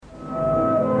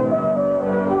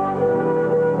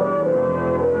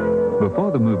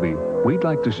Before the movie, we'd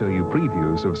like to show you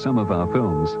previews of some of our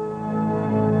films.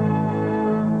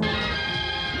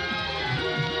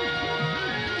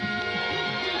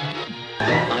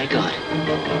 I got it.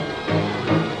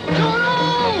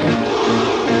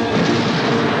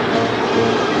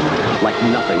 Like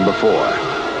nothing before.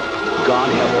 God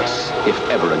help us, if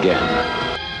ever again.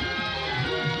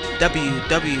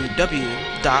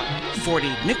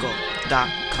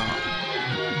 www.40nickel.com.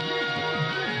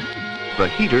 The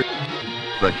heater.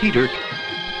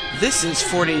 This is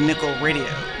 40 Nickel Radio.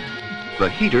 The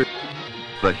heater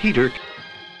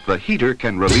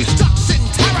can release.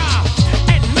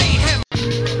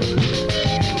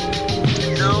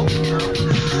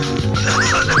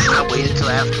 I waited till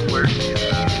after work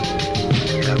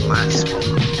and got my smoke.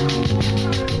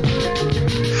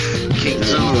 King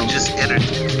Zulu just entered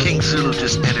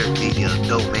the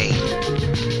domain.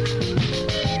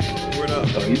 Word up.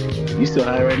 Oh, you still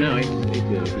high right now, ain't you?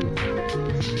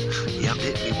 Yeah, I'm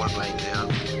hitting me one right now.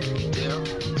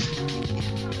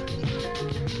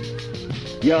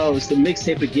 You Yo, it's the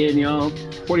mixtape again, y'all.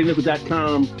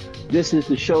 40nickel.com. This is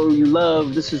the show you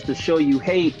love. This is the show you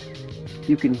hate.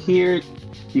 You can hear it.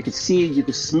 You can see it. You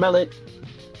can smell it.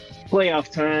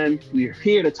 Playoff time. We're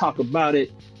here to talk about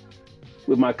it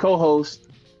with my co-host,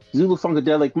 Zulu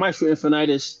Funkadelic, Maestro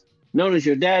Infinitus, known as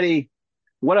your daddy.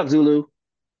 What up, Zulu?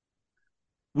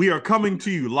 We are coming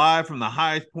to you live from the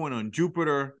highest point on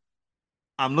Jupiter.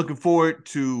 I'm looking forward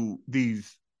to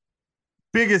these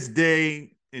biggest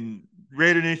day in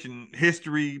Raider Nation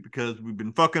history because we've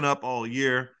been fucking up all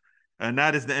year, and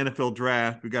that is the NFL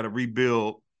draft. We got to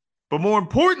rebuild. But more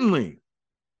importantly,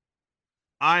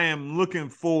 I am looking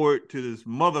forward to this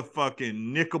motherfucking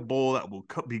Nickel Bowl that will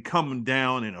be coming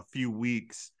down in a few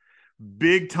weeks.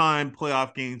 Big time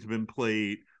playoff games have been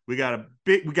played. We got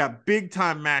big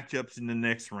time matchups in the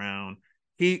next round.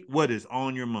 Heat, what is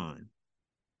on your mind?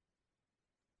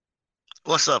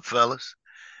 What's up, fellas?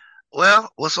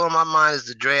 Well, what's on my mind is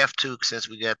the draft too. Since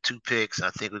we got 2 picks, I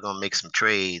think we're gonna make some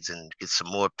trades and get some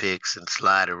more picks and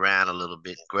slide around a little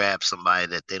bit and grab somebody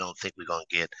that they don't think we're gonna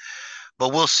get.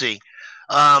 But we'll see.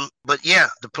 But yeah,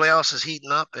 the playoffs is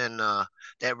heating up, and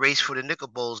that race for the Nickel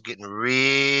Bowl is getting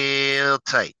real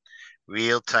tight.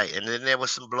 And then there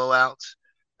was some blowouts,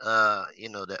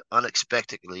 that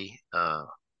unexpectedly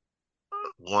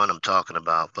one I'm talking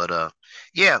about. But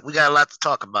yeah, we got a lot to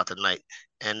talk about tonight.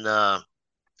 And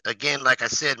again, like I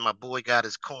said, my boy got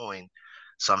his coin,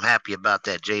 so I'm happy about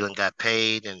that. Jalen got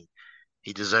paid, and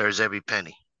he deserves every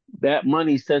penny. That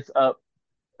money sets up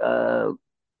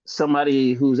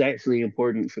somebody who's actually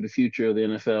important for the future of the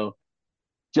NFL,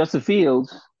 Justin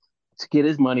Fields, to get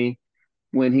his money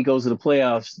when he goes to the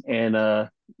playoffs and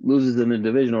loses in the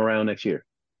divisional round next year.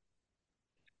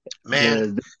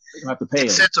 Man, have to pay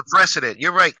it sets a precedent.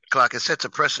 You're right, Clark. It sets a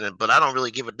precedent, but I don't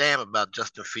really give a damn about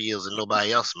Justin Fields and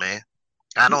nobody else, man.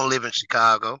 I don't live in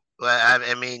Chicago.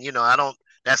 I mean, I don't.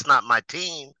 That's not my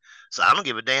team, so I don't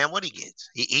give a damn what he gets.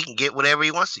 He can get whatever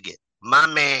he wants to get. My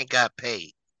man got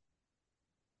paid.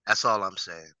 That's all I'm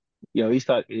saying. He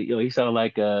sounded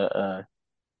like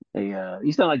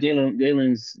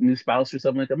Jalen's new spouse or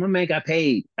something like that. My man got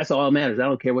paid. That's all that matters. I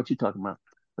don't care what you're talking about.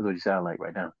 That's what you sound like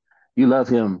right now. You love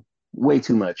him way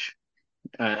too much.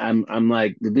 I'm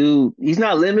like, the dude, he's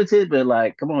not limited, but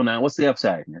like, come on now, what's the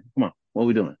upside, man? Come on, what are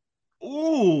we doing?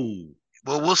 Ooh.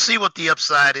 Well, we'll see what the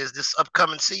upside is this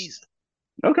upcoming season.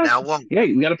 Okay. Now, yeah,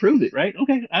 you got to prove it, right?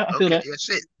 Okay, I feel that. That's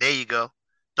it. There you go.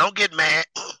 Don't get mad.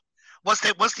 What's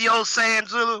the old saying,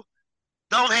 Zulu?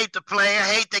 Don't hate the player,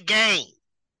 hate the game.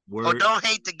 Word. Or don't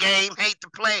hate the game, hate the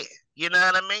player. You know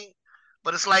what I mean?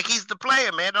 But it's like he's the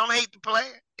player, man. Don't hate the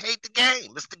player, hate the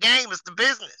game. It's the game, it's the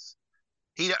business.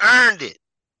 He earned it.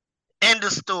 End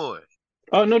of story.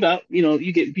 Oh, no doubt.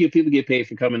 People get paid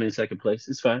for coming in second place.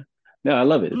 It's fine. No, I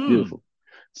love it. It's beautiful.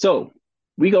 So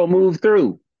we gonna move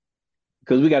through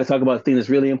because we got to talk about a thing that's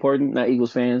really important. Not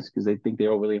Eagles fans because they think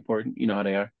they're overly important. You know how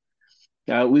they are.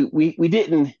 We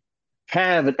didn't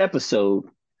have an episode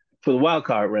for the wild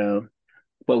card round,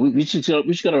 but we should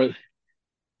gotta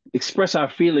express our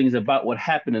feelings about what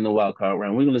happened in the wild card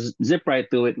round. We're gonna zip right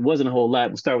through it. It wasn't a whole lot.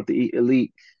 We'll start with the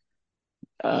elite.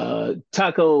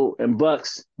 Taco and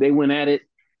Bucks, they went at it.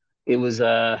 It was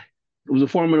a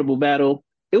formidable battle.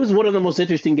 It was one of the most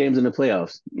interesting games in the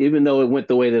playoffs, even though it went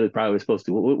the way that it probably was supposed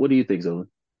to. What do you think, Zola?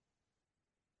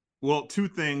 Well, 2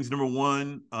 things. Number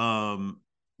one,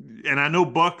 and I know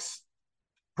Bucks,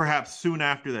 perhaps soon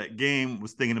after that game,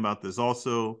 was thinking about this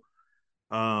also.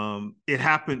 It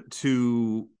happened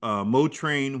to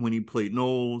moTrain when he played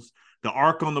Knowles. The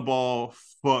arc on the ball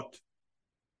fucked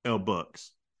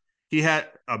Bucks. He had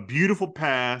a beautiful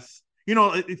pass.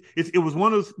 it was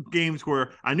one of those games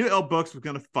where I knew L Bucks was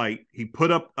going to fight. He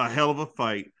put up a hell of a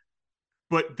fight,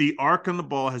 but the arc on the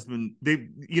ball has been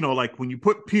like when you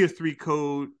put PS3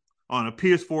 code on a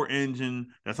PS4 engine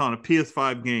that's on a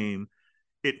PS5 game,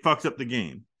 it fucks up the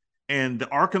game. And the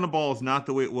arc on the ball is not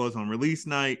the way it was on release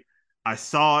night. I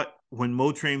saw it when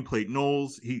moTrain played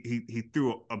Knowles. He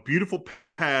threw a beautiful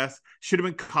pass, should have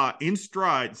been caught in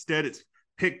stride. Instead, it's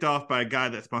picked off by a guy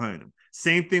that's behind him.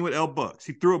 Same thing with L Bucks.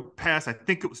 He threw a pass, I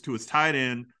think it was to his tight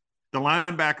end. The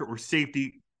linebacker or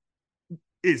safety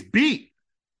is beat,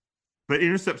 but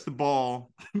intercepts the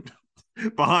ball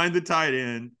behind the tight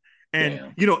end.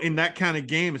 And, in that kind of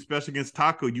game, especially against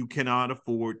Taco, you cannot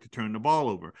afford to turn the ball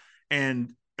over.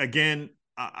 And again,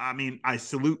 I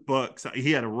salute Bucks.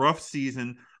 He had a rough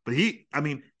season, but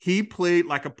he played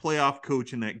like a playoff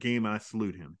coach in that game, and I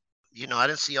salute him. I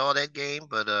didn't see all that game,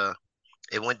 but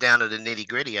it went down to the nitty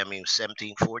gritty.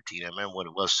 17-14. I remember what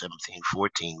it was,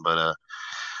 17-14. But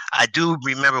I do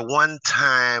remember one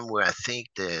time where I think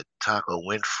that Taco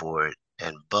went for it,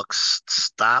 and Bucks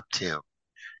stopped him,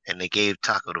 and they gave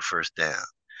Taco the first down.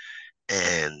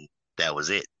 And that was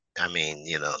it.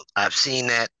 I've seen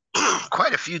that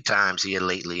quite a few times here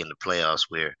lately in the playoffs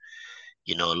where,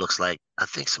 it looks like, I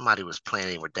think somebody was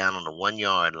playing, we're down on the 1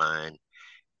 yard line,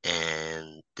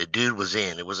 and the dude was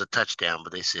in. It was a touchdown,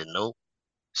 but they said, nope,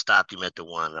 stopped him at the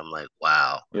 1. I'm like,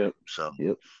 wow. Yep. So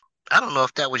yep. I don't know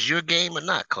if that was your game or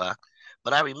not, Clock,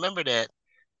 but I remember that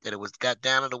it got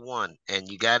down to the 1, and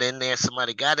you got in there.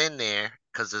 Somebody got in there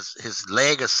because his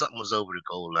leg or something was over the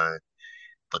goal line,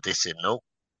 but they said nope,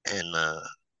 and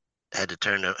had to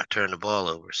turn the ball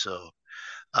over. So,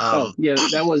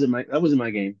 that wasn't my game. That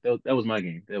was my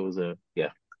game. That was the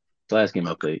last game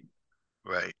I played.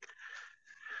 Right,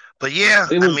 but yeah,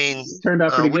 it turned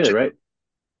out pretty good, right?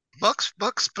 Bucks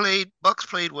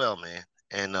played well, man,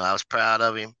 and I was proud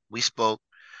of him. We spoke.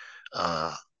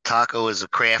 Taco is a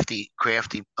crafty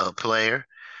player,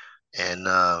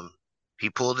 and he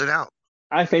pulled it out.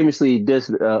 I famously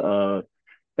dissed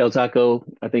El Taco.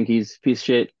 I think he's a piece of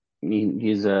shit.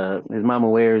 His mama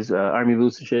wears army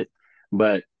boots and shit.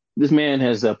 But this man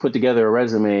has put together a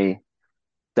resume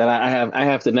that I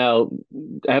have to now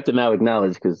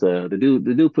acknowledge, because the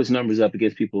dude puts numbers up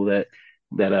against people that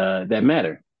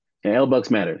matter, and L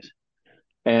Bucks matters.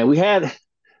 And we had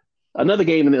another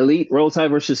game in the Elite, Roll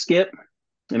Tide versus Skip,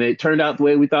 and it turned out the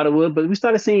way we thought it would. But we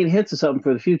started seeing hints of something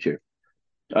for the future.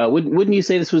 Wouldn't you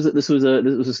say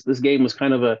this game was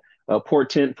kind of a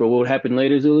portent for what would happen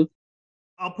later, Zulu?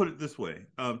 I'll put it this way: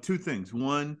 2 things.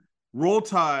 One, Roll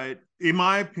Tide, in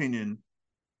my opinion,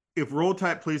 if Roll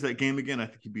Tide plays that game again, I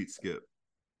think he beats Skip.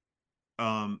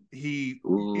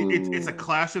 It's a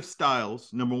clash of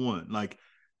styles. Number one, like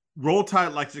Roll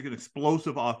Tide likes an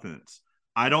explosive offense.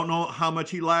 I don't know how much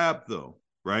he labbed though,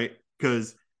 right?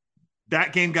 Because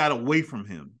that game got away from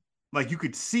him. Like you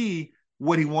could see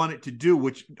what he wanted to do,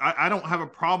 which I don't have a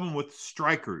problem with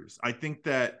strikers. I think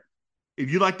that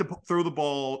if you like to throw the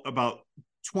ball about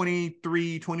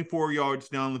 23, 24 yards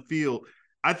down the field,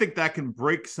 I think that can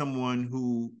break someone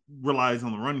who relies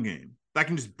on the run game. That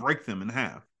can just break them in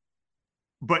half.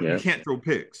 But you can't throw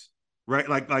picks, right?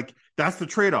 Like that's the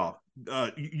trade-off.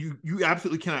 You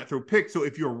absolutely cannot throw picks. So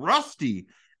if you're rusty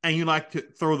and you like to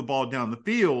throw the ball down the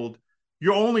field,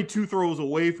 you're only 2 throws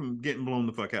away from getting blown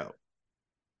the fuck out.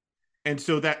 And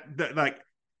so that like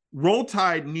Roll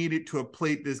Tide needed to have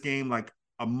played this game like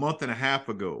a month and a half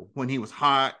ago when he was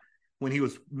hot, when he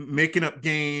was making up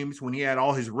games, when he had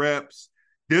all his reps.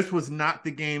 This was not the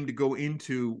game to go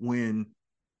into when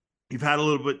you've had a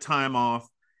little bit of time off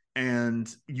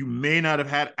and you may not have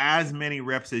had as many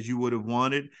reps as you would have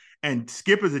wanted. And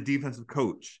Skip is a defensive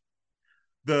coach.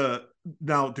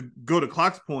 Now to go to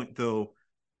Clock's point though,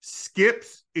 Skip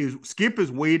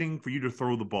is waiting for you to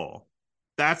throw the ball.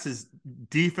 That's his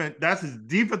defense. That's his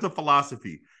defensive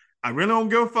philosophy. I really don't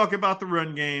give a fuck about the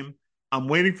run game. I'm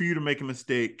waiting for you to make a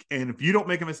mistake, and if you don't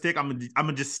make a mistake, I'm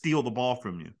gonna just steal the ball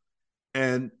from you.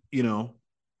 And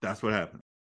that's what happened.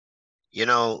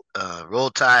 Roll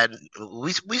Tide.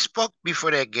 We spoke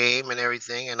before that game and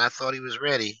everything, and I thought he was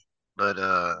ready. But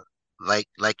like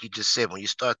you just said, when you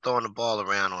start throwing the ball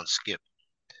around on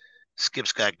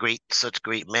Skip's got such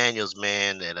great manuals,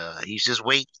 man, that he's just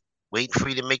waiting for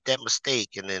you to make that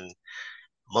mistake. And then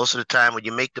most of the time when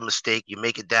you make the mistake, you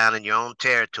make it down in your own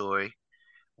territory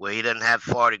where he doesn't have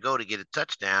far to go to get a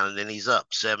touchdown, and then he's up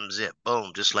 7-zip,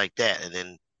 boom, just like that. And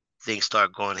then things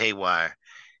start going haywire.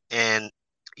 And,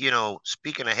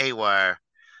 speaking of haywire,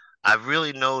 I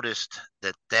really noticed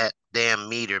that damn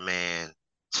meter, man,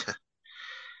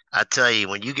 I tell you,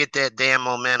 when you get that damn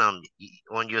momentum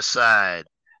on your side,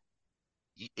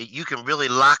 you can really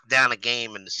lock down a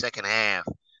game in the second half,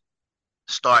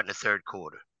 starting the third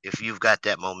quarter, if you've got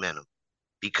that momentum,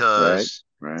 because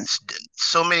Right.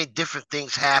 so many different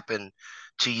things happen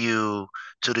to you,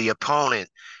 to the opponent.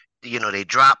 They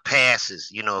drop passes.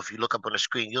 If you look up on the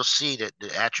screen, you'll see that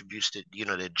the attributes that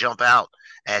jump out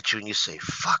at you, and you say,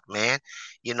 "Fuck, man,"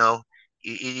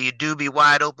 you do be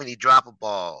wide open, he drop a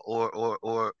ball,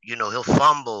 or he'll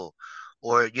fumble,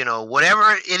 or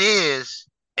whatever it is,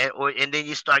 and then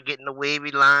you start getting the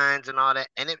wavy lines and all that,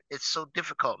 and it's so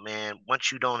difficult, man,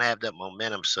 once you don't have that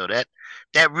momentum. So that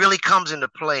really comes into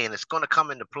play, and it's going to come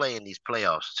into play in these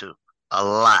playoffs too, a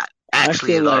lot. I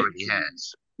Actually, feel it like, already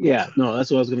has. yeah, no,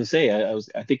 that's what I was gonna say.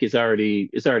 I think it's already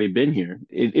been here.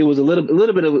 It was a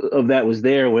little bit of that was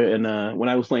there when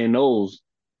I was playing Knowles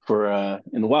for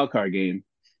in the wild card game.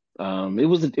 It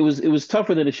was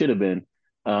tougher than it should have been.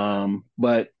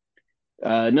 But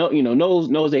no,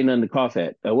 Knowles ain't nothing to cough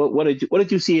at. What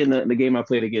did you see in the game I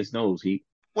played against Knowles?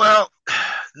 Well,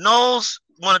 Knowles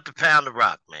wanted to pound the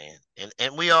rock, man,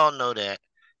 and we all know that.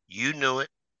 You knew it,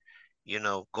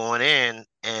 going in,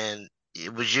 and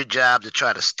it was your job to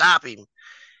try to stop him.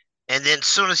 And then as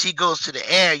soon as he goes to the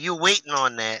air, you're waiting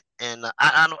on that. And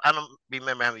I don't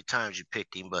remember how many times you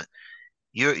picked him, but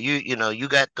you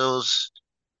got those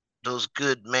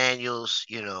good manuals,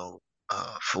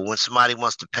 for when somebody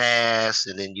wants to pass,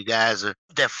 and then you guys are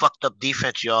that fucked up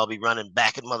defense. Y'all be running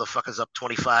back at motherfuckers up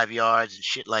 25 yards and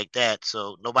shit like that,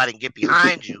 so nobody can get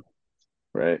behind you.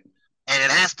 Right. And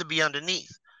it has to be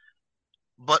underneath.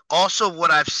 But also, what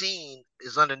I've seen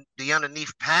is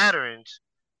underneath patterns,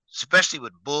 especially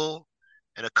with Bull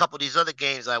and a couple of these other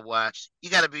games I watched.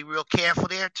 You got to be real careful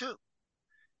there too.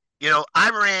 I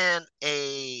ran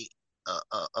a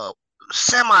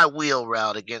semi-wheel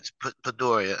route against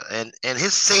Pedroia, and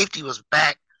his safety was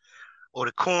back, or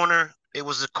the corner. It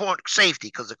was a corner safety,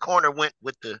 because the corner went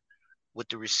with the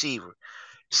receiver.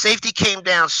 Safety came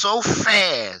down so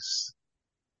fast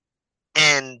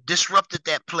and disrupted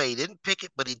that play. Didn't pick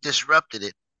it, but he disrupted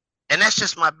it. And that's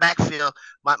just my backfield,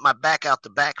 my back out the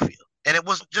backfield. And it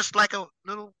was just like a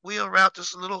little wheel route,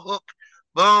 just a little hook,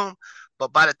 boom.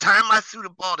 But by the time I threw the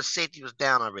ball, the safety was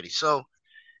down already. So,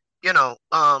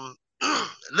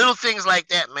 little things like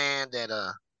that, man,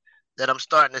 that I'm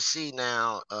starting to see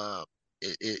now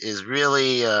is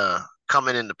really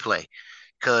coming into play,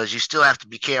 because you still have to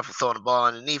be careful throwing the ball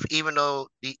underneath, even though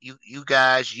you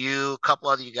guys, a couple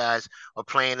other you guys are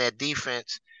playing that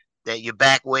defense that you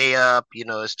back way up.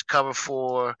 It's to cover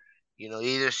four.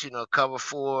 Either it's cover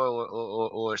four,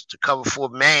 or it's to cover four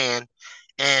man,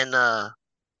 and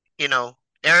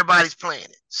everybody's playing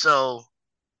it. So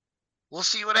we'll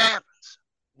see what happens.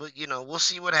 But we'll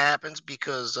see what happens,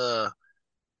 because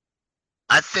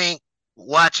I think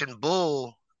watching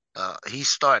Bull, he's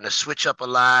starting to switch up a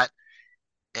lot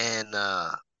and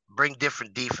bring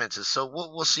different defenses. So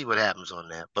we'll see what happens on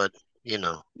that. But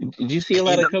Did you see a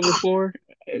lot of cover four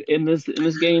in this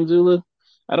game, Zula?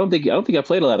 I don't think I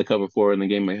played a lot of cover four in the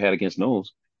game I had against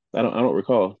Knowles. I don't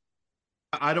recall.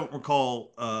 I don't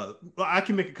recall. Well, I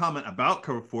can make a comment about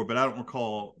cover four, but I don't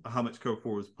recall how much cover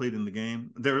four was played in the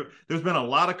game. There's been a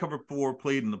lot of cover four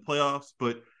played in the playoffs,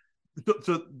 but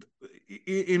so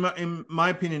in my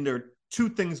opinion, there are two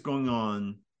things going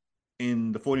on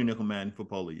in the 40 Nickel Madden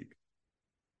Football League.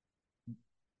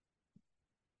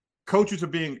 Coaches are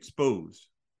being exposed,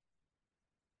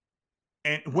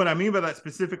 and what I mean by that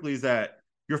specifically is that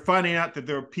you're finding out that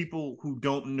there are people who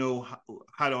don't know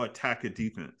how to attack a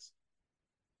defense.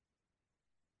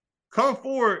 Cover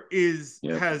four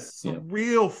has some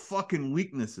real fucking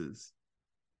weaknesses.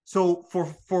 So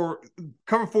for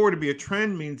cover four to be a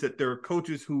trend means that there are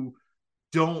coaches who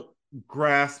don't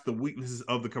grasp the weaknesses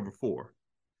of the cover four.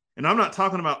 And I'm not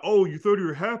talking about, oh, you throw to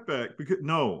your halfback, because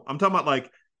no, I'm talking about,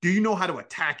 like, do you know how to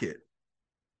attack it?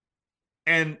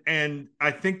 And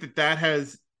I think that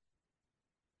has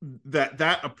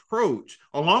that approach,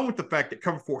 along with the fact that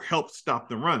cover four helps stop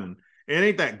the run. It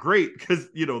ain't that great,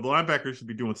 because the linebackers should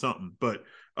be doing something, but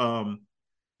right,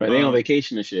 they on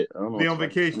vacation and shit. They on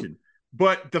vacation.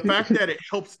 But the fact that it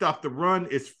helps stop the run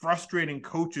is frustrating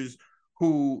coaches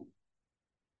who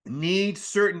need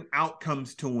certain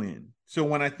outcomes to win. So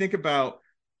when I think about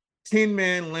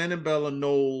Tinman, Landon-Stretch-a,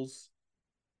 Knowles,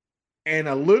 and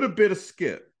a little bit of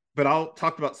Skip, but I'll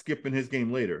talk about Skip in his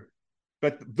game later.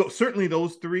 But certainly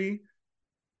those three,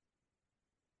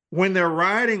 when they're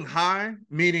riding high,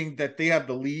 meaning that they have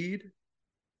the lead,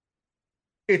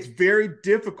 it's very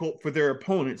difficult for their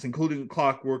opponents, including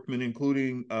Clockworkman,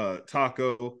 including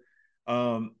Taco,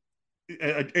 and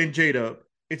JDub.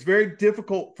 It's very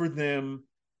difficult for them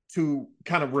to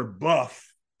kind of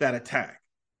rebuff that attack.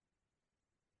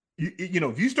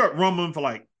 if you start rumbling for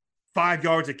like 5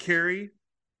 yards of carry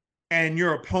and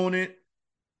your opponent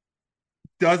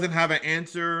doesn't have an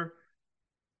answer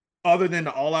other than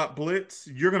the all-out blitz,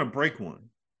 you're going to break one.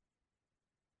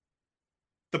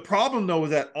 The problem, though,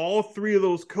 is that all three of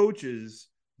those coaches,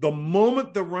 the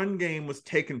moment the run game was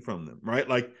taken from them, right?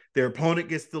 Like their opponent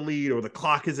gets the lead or the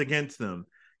clock is against them,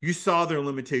 you saw their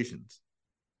limitations.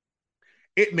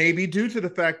 It may be due to the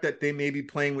fact that they may be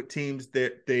playing with teams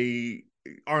that they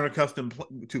aren't accustomed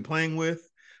to playing with.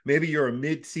 Maybe you're a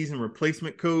mid-season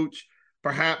replacement coach.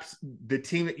 Perhaps the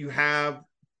team that you have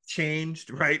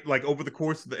changed, right? Like over the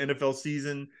course of the NFL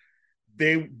season,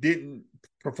 they didn't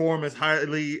perform as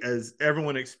highly as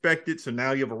everyone expected. So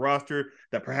now you have a roster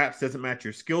that perhaps doesn't match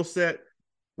your skill set.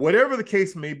 Whatever the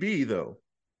case may be, though,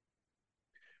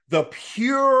 the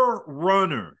pure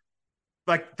runner,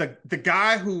 like the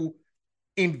guy who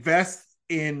invests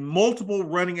in multiple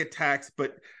running attacks,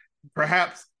 but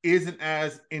perhaps isn't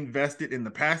as invested in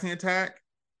the passing attack,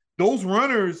 those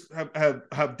runners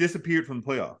have disappeared from the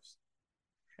playoffs.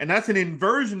 And that's an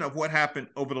inversion of what happened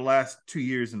over the last 2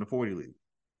 years in the 40 league.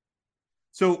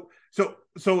 So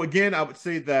again, I would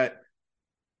say that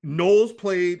Knowles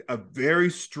played a very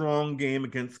strong game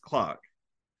against Clock.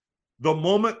 The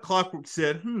moment Clockwork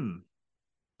said, I'm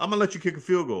going to let you kick a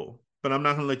field goal, but I'm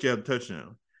not going to let you have a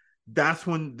touchdown, that's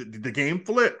when the game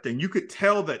flipped. And you could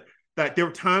tell that there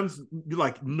were times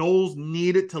like Knowles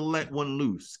needed to let one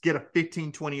loose, get a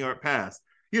 15, 20-yard pass.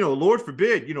 Lord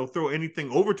forbid, throw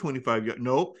anything over 25 yards.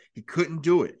 No, he couldn't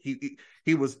do it.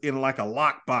 He was in like a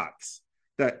lockbox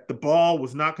that the ball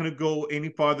was not going to go any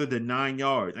farther than 9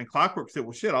 yards. And Clockwork said,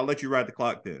 well, shit, I'll let you ride the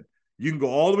clock then. You can go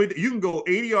all the way. You can go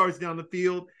 80 yards down the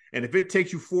field. And if it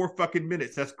takes you 4 fucking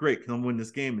minutes, that's great because I'm winning this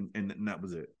game. And that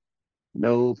was it.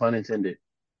 No pun intended.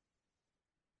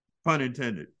 Pun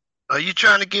intended. Are you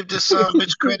trying to give this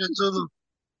bitch credit, Zulu?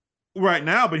 Right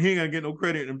now, but he ain't going to get no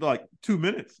credit in like 2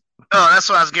 minutes. Oh, that's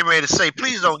what I was getting ready to say.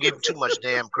 Please don't give him too much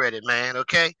damn credit, man,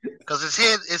 okay? Because his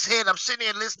head, I'm sitting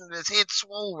here listening to his head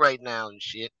swole right now and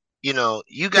shit. You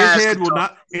guys. His head will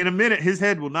not, in a minute, his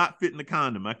head will not fit in the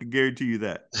condom. I can guarantee you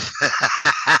that.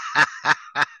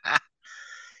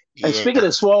 Yeah. And speaking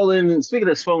of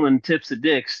swollen tips of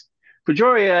dicks,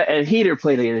 Pedroia and Heater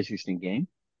played an interesting game.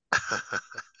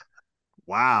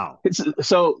 Wow.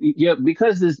 So yeah,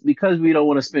 because we don't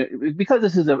want to spend, because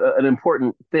this is an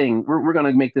important thing, we're going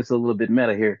to make this a little bit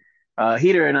meta here.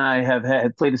 Heater and I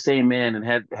had played the same man and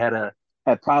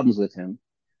had problems with him.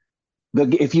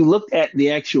 If you looked at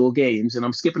the actual games, and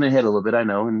I'm skipping ahead a little bit, I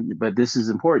know, but this is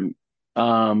important.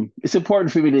 It's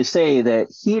important for me to say that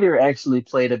Heater actually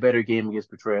played a better game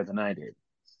against Pedroia than I did.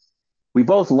 We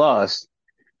both lost,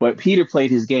 but Peter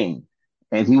played his game,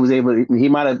 and he was able. He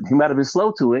might have been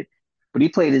slow to it, but he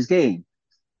played his game.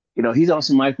 He's on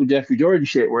some Michael Jeffrey Jordan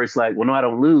shit where it's like, well, no, I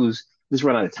don't lose. Just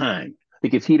run out of time. I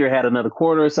think if Heater had another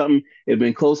quarter or something, it'd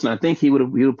been close, and I think he would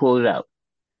have pulled it out.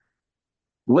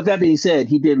 With that being said,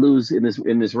 he did lose in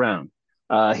this round.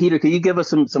 Heater, can you give us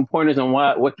some pointers on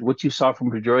what you saw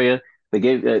from Pedroia? They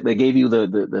gave you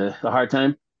the hard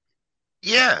time.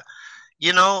 Yeah,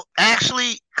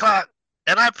 actually, Clark,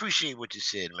 and I appreciate what you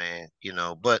said, man.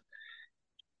 But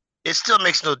it still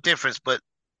makes no difference. But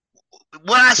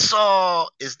what I saw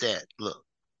is that, look,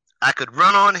 I could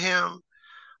run on him.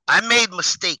 I made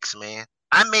mistakes, man.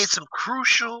 I made some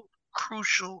crucial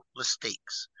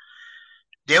mistakes.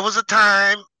 There was a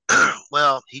time,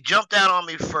 well, he jumped out on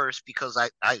me first because I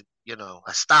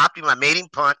stopped him. I made him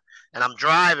punt, and I'm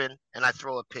driving, and I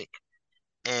throw a pick,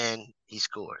 and he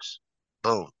scores.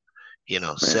 Boom.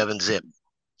 7-zip.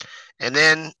 And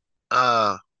then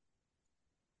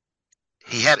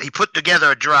he put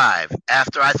together a drive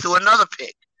after I threw another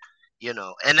pick,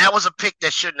 and that was a pick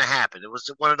that shouldn't have happened. It was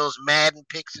one of those Madden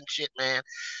picks and shit, man.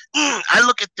 I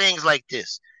look at things like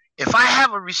this. If I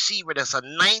have a receiver that's a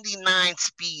 99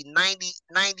 speed,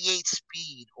 98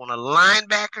 speed on a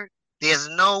linebacker, there's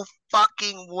no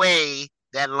fucking way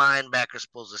that linebacker's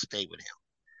supposed to stay with him.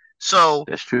 So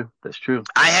that's true.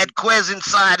 I had Quez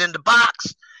inside in the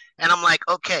box, and I'm like,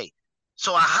 okay.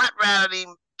 So I hot routed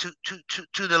him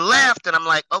to the left, and I'm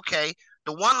like, okay,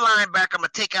 the one linebacker I'm gonna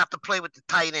take out to play with the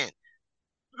tight end.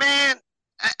 Man,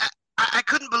 I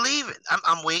couldn't believe it.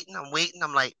 I'm waiting.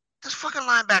 I'm like, this fucking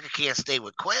linebacker can't stay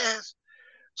with Quez.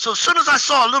 So as soon as I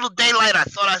saw a little daylight, I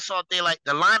thought I saw daylight.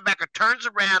 The linebacker turns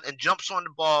around and jumps on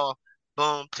the ball.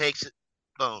 Boom, takes it.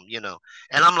 Boom,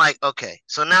 And I'm like, okay.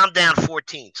 So now I'm down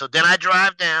 14. So then I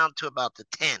drive down to about the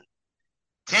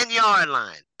 10-yard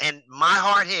line. And my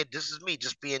hard head, this is me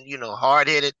just being,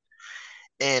 hard-headed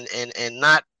and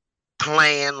not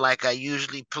playing like I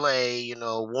usually play,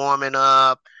 warming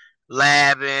up,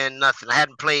 labbing, nothing. I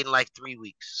hadn't played in like 3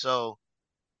 weeks. So,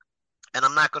 and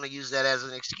I'm not going to use that as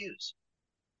an excuse.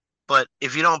 But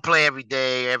if you don't play every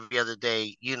day, every other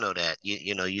day, you know that.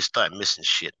 You know, you start missing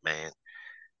shit, man.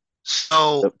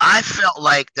 So I felt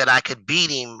like that I could beat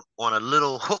him on a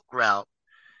little hook route,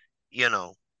 you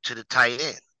know, to the tight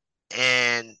end.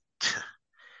 And,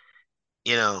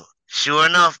 you know, sure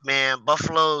enough, man,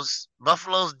 Buffalo's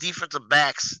defensive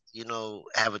backs, you know,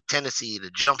 have a tendency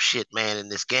to jump shit, man, in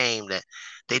this game, that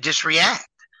they just react.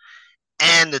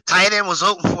 And the tight end was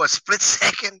open for a split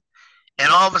second,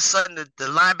 and all of a sudden the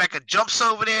linebacker jumps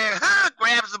over there,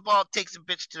 grabs the ball, takes the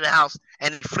bitch to the house,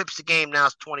 and he flips the game. Now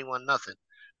it's 21-0.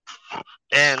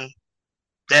 And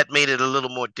that made it a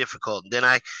little more difficult. Then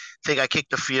I think I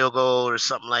kicked a field goal or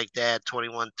something like that,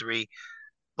 21-3.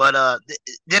 But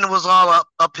then it was all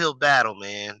uphill battle,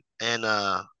 man. And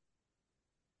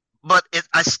but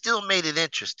I still made it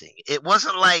interesting. It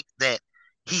wasn't like that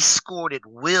he scored at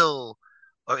will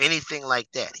or anything like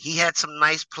that. He had some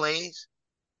nice plays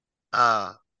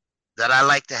that I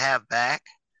like to have back.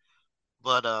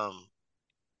 But I'm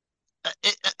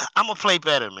gonna play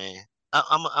better, man.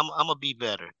 I'm gonna be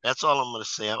better. That's all I'm gonna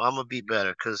say. I'm gonna be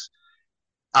better, because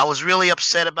I was really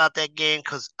upset about that game,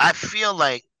 because I feel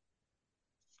like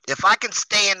if I can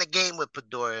stay in the game with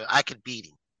Pedroia, I could beat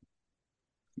him.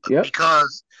 Yep.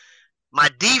 Because my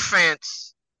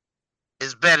defense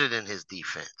is better than his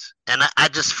defense, and I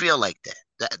just feel like that.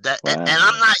 Wow. And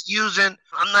I'm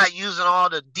not using all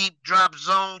the deep drop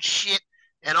zone shit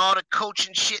and all the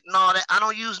coaching shit and all that. I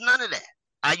don't use none of that.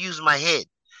 I use my head.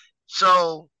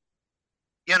 So,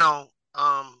 you know,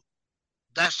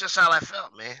 that's just how I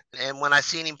felt, man. And when I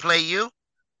seen him play you,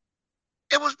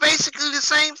 it was basically the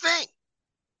same thing.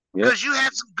 Because you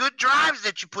had some good drives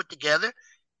that you put together,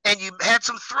 and you had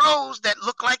some throws that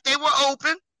looked like they were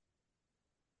open.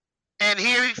 And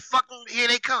here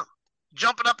they come,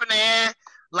 jumping up in the air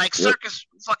like circus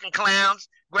fucking clowns,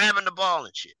 grabbing the ball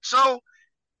and shit. So,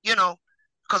 you know,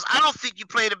 because I don't think you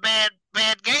played a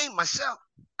bad game myself.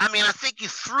 I mean, I think you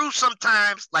threw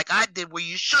sometimes like I did where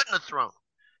you shouldn't have thrown.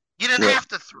 You didn't have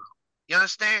to throw. You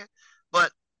understand?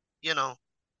 But, you know,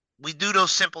 we do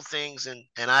those simple things,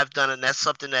 and I've done it, and that's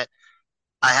something that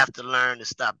I have to learn to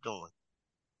stop doing.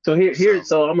 So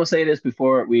so I'm gonna say this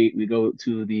before we go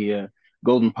to the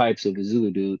golden pipes of the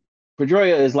Zulu dude.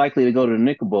 Pedroia is likely to go to the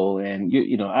Nickelbowl, and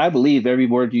you know, I believe every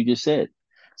word you just said.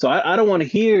 So I don't want to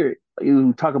hear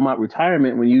you talking about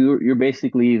retirement when you're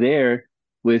basically there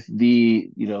with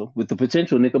the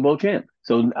potential Nickelbowl champ.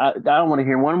 So I don't want to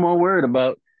hear one more word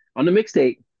about on the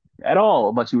mixtape at all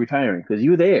about you retiring, because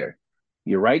you're there.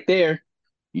 You're right there.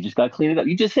 You just got to clean it up.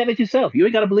 You just said it yourself. You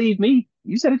ain't got to believe me.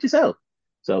 You said it yourself.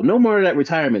 So no more of that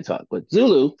retirement talk. But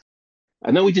Zulu, I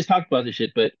know we just talked about this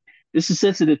shit, but this is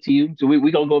sensitive to you. So we're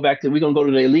going to go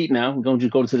to the elite now. We're going to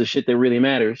just go to the shit that really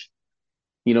matters.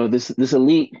 You know, this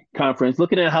elite conference,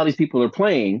 looking at how these people are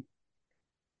playing,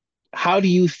 how do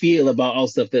you feel about all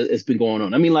stuff that has been going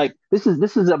on? I mean, like, this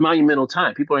is a monumental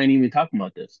time. People ain't even talking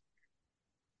about this.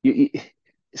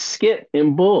 Skip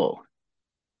and Bull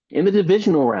in the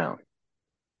divisional round.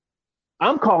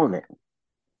 I'm calling it.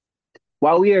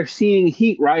 While we are seeing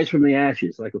heat rise from the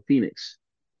ashes like a phoenix,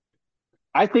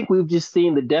 I think we've just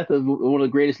seen the death of one of the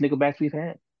greatest Nickelbacks we've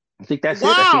had. I think that's it.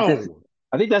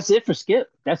 I think that's it for Skip.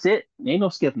 That's it. Ain't no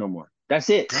Skip no more. That's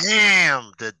it.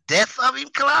 Damn, the death of him,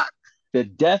 Clark. The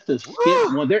death of Skip.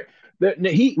 Well,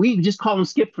 we just call him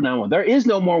Skip from now on. There is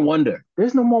no more wonder.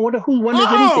 There's no more wonder. Who wonders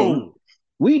anything?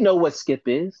 We know what Skip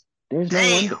is. There's no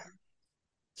wonder.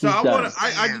 So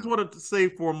I just wanted to say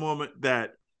for a moment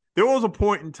that there was a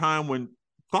point in time when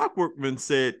Clockworkman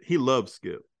said he loved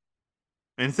Skip.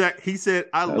 And in fact, he said,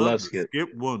 I love Skip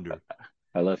Wonder.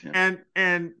 I love him.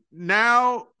 And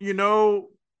now, you know,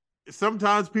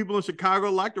 sometimes people in Chicago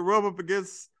like to rub up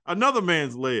against another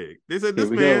man's leg. They said this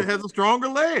man has a stronger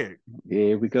leg.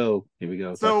 Here we go.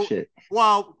 So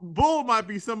while Bull might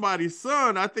be somebody's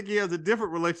son, I think he has a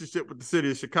different relationship with the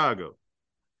city of Chicago.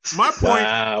 My point.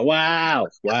 Wow.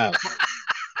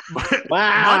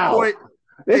 My point.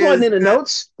 This wasn't in the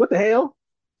notes. What the hell?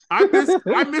 I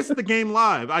missed the game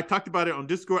live. I talked about it on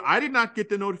Discord. I did not get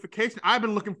the notification. I've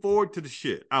been looking forward to the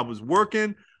shit. I was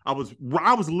working. I was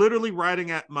literally writing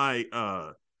at my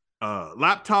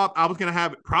laptop. I was gonna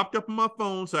have it propped up on my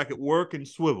phone so I could work and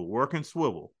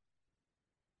swivel.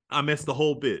 I missed the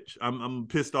whole bitch. I'm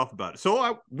pissed off about it. So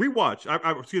I rewatched.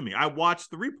 I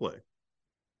watched the replay.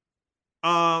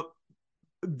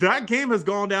 That game has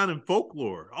gone down in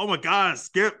folklore. Oh my God,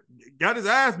 Skip got his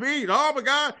ass beat. Oh my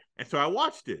God. And so I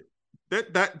watched it.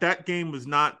 That game was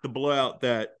not the blowout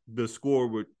that the score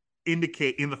would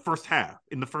indicate in the first half.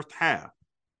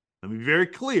 Let me be very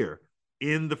clear.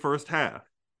 In the first half,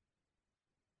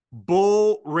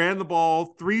 Bull ran the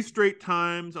ball 3 straight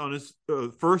times on his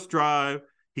first drive.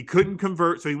 He couldn't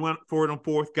convert, so he went for it on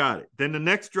fourth, got it. Then the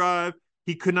next drive,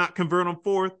 he could not convert on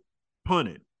fourth,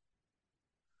 punted.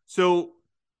 So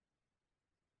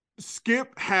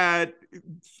Skip had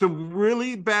some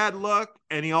really bad luck,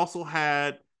 and he also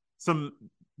had some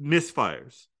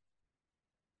misfires.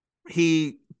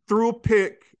 He threw a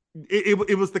pick.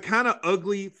 It was the kind of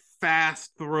ugly,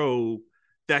 fast throw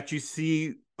that you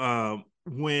see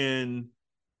when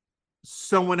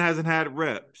someone hasn't had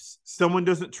reps, someone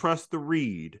doesn't trust the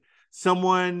read,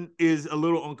 someone is a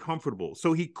little uncomfortable.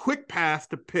 So he quick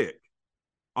passed a pick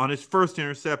on his first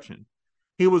interception.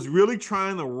 He was really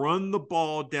trying to run the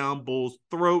ball down Bull's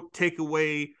throat, take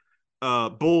away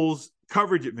Bull's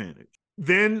coverage advantage.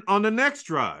 Then on the next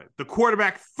drive, the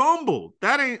quarterback fumbled.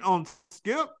 That ain't on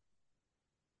Skip.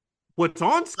 What's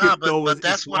on Skip though is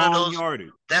that's one of those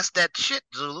yardage. That's that shit,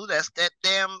 Zulu. That's that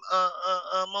damn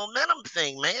momentum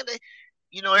thing, man.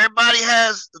 Everybody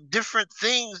has different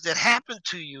things that happen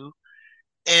to you,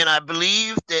 and I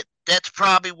believe that that's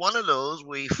probably one of those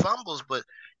where he fumbles. But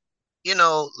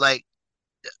like,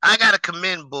 I gotta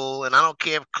commend Bull, and I don't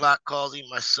care if Clock calls him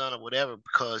my son or whatever,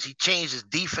 because he changed his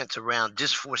defense around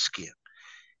just for Skip,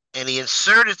 and he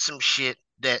inserted some shit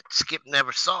that Skip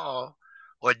never saw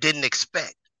or didn't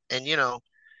expect. And to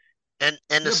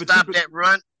stop that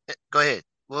run. Go ahead.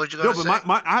 What was you going to say?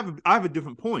 But I have a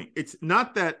different point. It's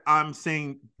not that I'm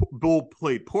saying Bull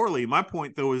played poorly. My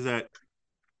point though is that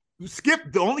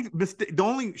Skip, the only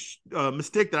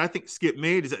mistake that I think Skip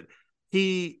made is that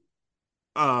he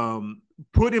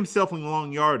put himself in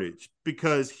long yardage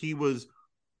because he was.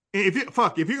 If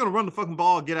you're gonna run the fucking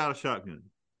ball, get out of shotgun.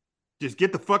 Just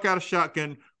get the fuck out of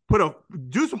shotgun.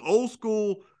 Do some old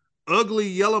school. Ugly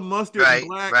yellow mustard and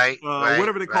black,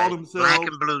 whatever they call themselves. Black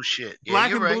and blue shit. Yeah,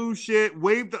 black and blue shit.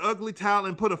 Wave the ugly towel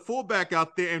and put a fullback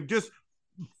out there and just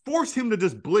force him to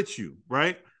just blitz you,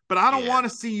 right? But I don't want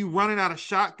to see you running out of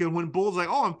shotgun when Bull's like,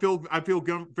 oh, I feel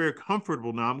very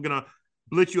comfortable now. I'm gonna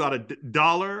blitz you out of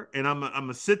dollar, and I'm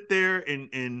gonna sit there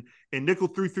and nickel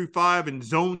 3-5 and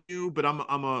zone you, but I'm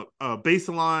a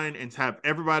baseline and have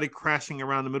everybody crashing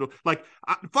around the middle. Like,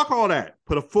 fuck all that.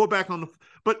 Put a fullback on the.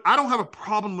 But I don't have a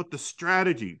problem with the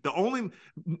strategy. That was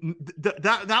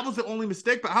the only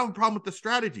mistake. But I have a problem with the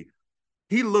strategy.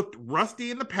 He looked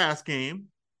rusty in the pass game,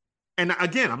 and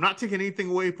again, I'm not taking anything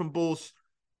away from Bull's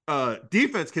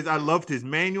defense because I loved his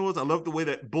manuals. I loved the way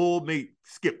that Bull made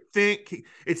Skip think.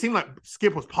 It seemed like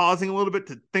Skip was pausing a little bit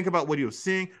to think about what he was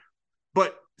seeing,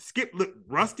 but Skip looked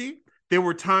rusty. There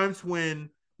were times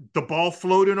when the ball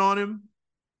floated on him.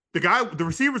 The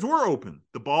receivers were open.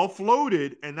 The ball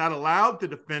floated, and that allowed the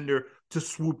defender to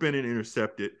swoop in and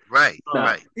intercept it. Right.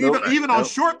 Even on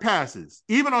short passes.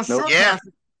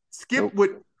 Skip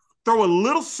would throw a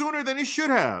little sooner than he should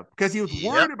have because he was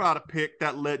worried about a pick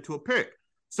that led to a pick.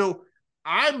 So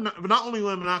I'm not only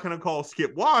am I not going to call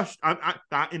Skip washed.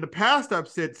 In the past, I've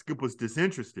said Skip was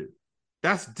disinterested.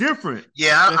 That's different.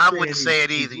 Yeah, I wouldn't say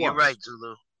it either. You're right,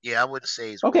 Zulu. Yeah, I wouldn't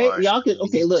say he's okay. washed.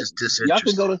 Look, y'all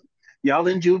can go to. Y'all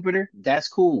in Jupiter, that's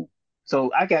cool.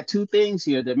 So I got 2 things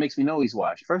here that makes me know he's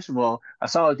washed. First of all, I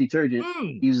saw a detergent.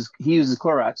 He uses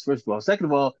Clorox, first of all. Second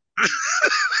of all,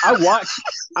 I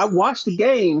watched the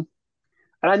game,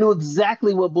 and I knew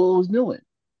exactly what Bull was doing.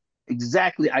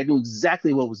 I knew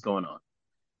exactly what was going on.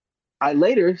 I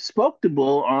later spoke to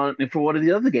Bull for one of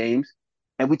the other games,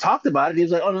 and we talked about it. He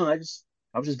was like, "Oh no, I was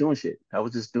just doing shit. I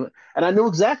was just doing," and I knew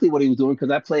exactly what he was doing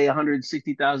because I play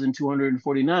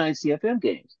 160,249 CFM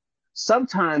games.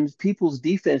 Sometimes people's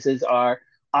defenses are,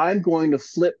 I'm going to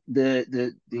flip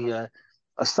the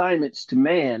assignments to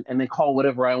man and then call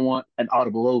whatever I want an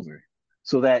audible over,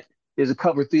 so that there's a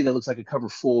cover 3 that looks like a cover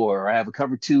 4, or I have a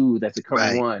cover 2 that's a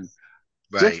cover 1.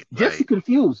 Just to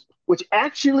confuse, which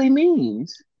actually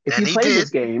means if you play this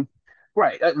game,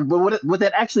 right? But what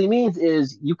that actually means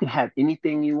is you can have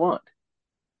anything you want.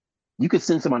 You could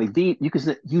send somebody deep. You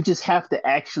just have to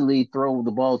actually throw the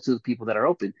ball to the people that are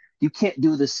open. You can't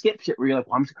do the skip shit where you're like,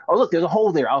 oh, look, there's a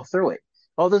hole there. I'll throw it.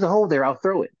 Oh, there's a hole there. I'll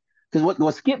throw it. Because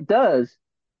what Skip does,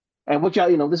 and what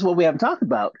y'all, this is what we haven't talked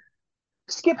about.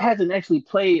 Skip hasn't actually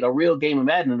played a real game of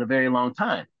Madden in a very long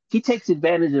time. He takes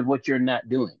advantage of what you're not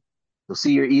doing. You'll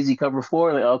see your easy cover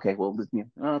 4. Like, okay, well,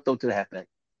 I'll throw to the halfback.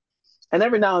 And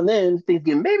every now and then, things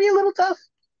get maybe a little tough.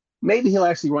 Maybe he'll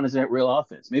actually run his real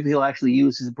offense. Maybe he'll actually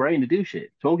use his brain to do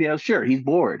shit. Told you, sure, he's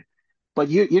bored. But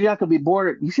you're not going to be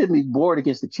bored. You shouldn't be bored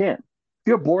against the champ. If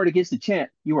you're bored against the champ,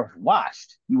 you are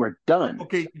washed. You are done.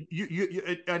 Okay,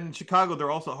 you and in Chicago,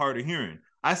 they're also hard of hearing.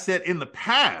 I said in the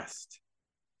past,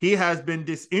 he has been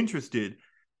disinterested.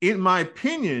 in my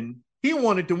opinion, he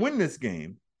wanted to win this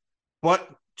game, but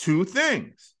two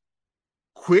things.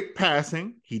 Quick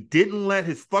passing. He didn't let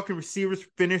his fucking receivers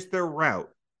finish their route.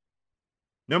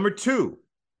 Number two,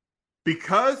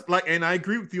 because, and I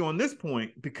agree with you on this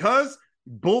point, because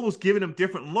Bull was giving him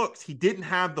different looks, he didn't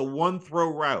have the one throw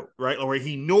route, right? Or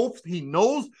he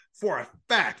knows for a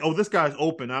fact, oh, this guy's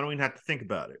open. I don't even have to think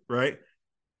about it, right?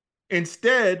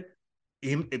 Instead,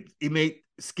 he made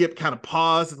Skip kind of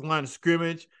pause at the line of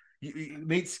scrimmage. He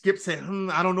made Skip say,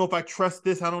 I don't know if I trust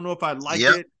this. I don't know if I like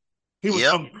it. He was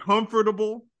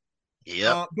uncomfortable.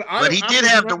 Yep. But he did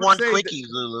have the one quickie,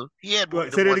 Zulu. He had the one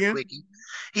quickie.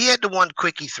 He had the one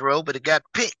quickie throw, but it got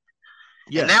picked.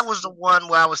 Yes. And that was the one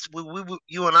where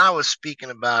you and I was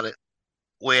speaking about it,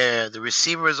 where the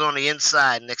receiver is on the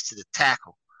inside next to the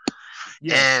tackle.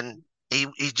 Yeah. And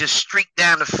he just streaked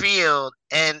down the field,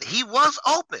 and he was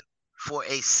open for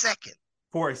a second.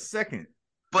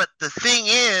 But the thing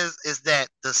is that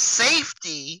the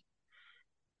safety,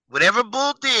 whatever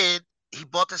Bull did, he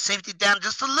brought the safety down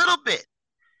just a little bit.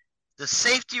 The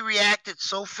safety reacted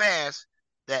so fast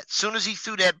that as soon as he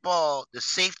threw that ball, the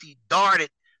safety darted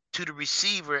to the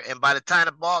receiver, and by the time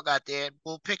the ball got there,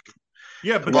 Bull picked it.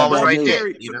 Yeah, but the ball was right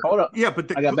there. Hold on. Yeah,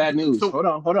 but I got bad news. Hold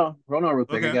on real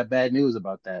quick. Okay. I got bad news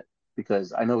about that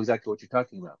because I know exactly what you're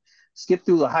talking about. Skip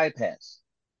through the high pass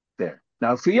there.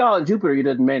 Now, for y'all in Jupiter,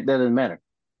 that doesn't matter.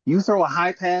 You throw a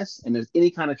high pass and there's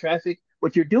any kind of traffic,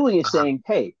 what you're doing is saying,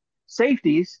 hey,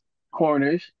 safeties,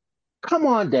 corners, come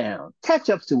on down. Catch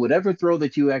up to whatever throw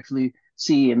that you actually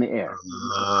see in the air.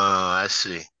 I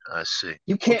see.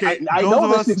 You can't. Okay, I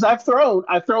know this because I've thrown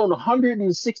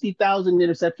 160,000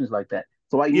 interceptions like that,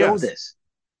 so I know this.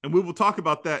 And we will talk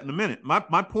about that in a minute.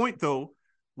 My point though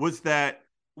was that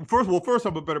first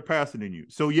I'm a better passer than you.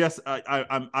 So yes,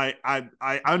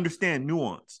 I understand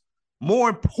nuance. More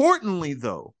importantly,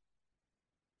 though,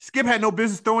 Skip had no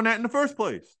business throwing that in the first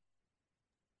place.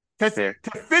 To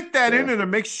fit that in and to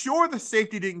make sure the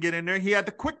safety didn't get in there, he had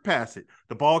to quick pass it.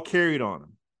 The ball carried on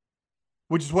him,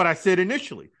 which is what I said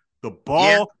initially. The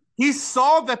ball, he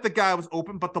saw that the guy was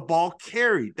open, but the ball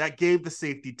carried. That gave the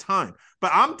safety time.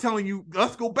 But I'm telling you,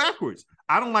 let's go backwards.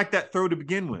 I don't like that throw to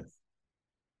begin with.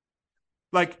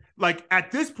 Like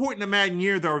at this point in the Madden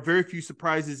year, there are very few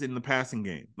surprises in the passing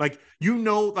game. Like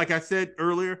I said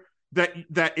earlier, that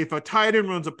if a tight end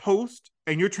runs a post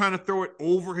and you're trying to throw it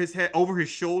over his head, over his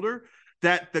shoulder,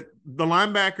 that the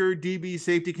linebacker, DB,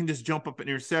 safety can just jump up and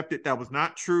intercept it. That was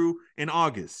not true in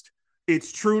August.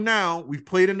 It's true now. We've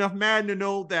played enough Madden to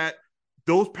know that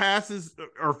those passes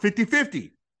are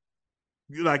 50-50.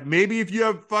 Like maybe if you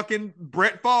have fucking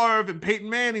Brett Favre and Peyton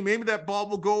Manning, maybe that ball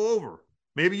will go over.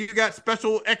 Maybe you got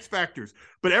special X factors.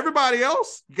 But everybody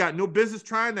else, you got no business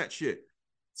trying that shit.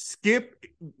 Skip,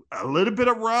 a little bit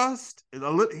of rust.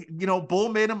 Bull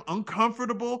made him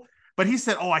uncomfortable. But he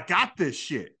said, I got this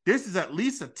shit. This is at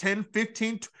least a 10,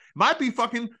 15, might be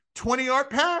fucking 20-yard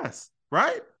pass,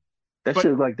 right? That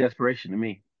shit was like desperation to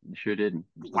me. It sure didn't.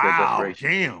 Wow,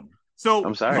 damn. So,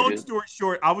 I'm sorry, long story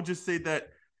short, I would just say that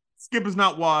Skip is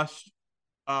not washed.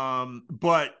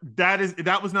 But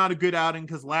that was not a good outing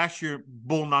because last year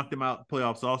Bull knocked him out in the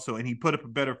playoffs also, and he put up a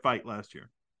better fight last year.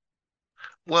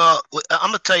 Well, I'm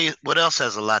gonna tell you what else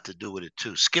has a lot to do with it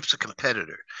too. Skip's a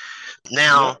competitor.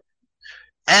 Now,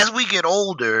 as we get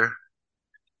older,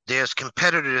 there's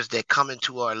competitors that come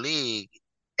into our league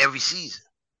every season.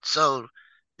 So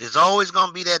there's always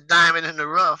gonna be that diamond in the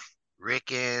rough.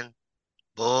 LiRican,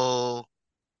 Bull,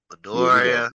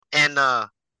 Pedroia, and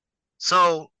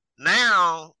so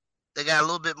now they got a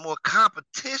little bit more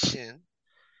competition,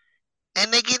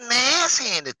 and they're getting their ass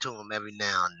handed to them every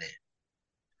now and then.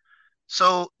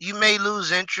 So you may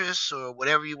lose interest or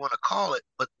whatever you want to call it,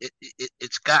 but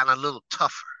it's gotten a little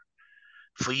tougher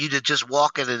for you to just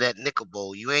walk into that nickel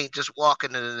bowl. You ain't just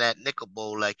walking into that nickel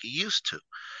bowl like you used to.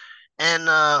 And,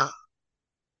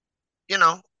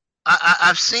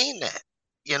 I've seen that,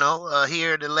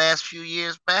 here the last few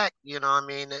years back,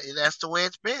 that's the way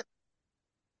it's been.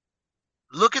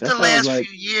 Look at the last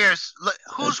few years. Look,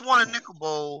 who's won a nickel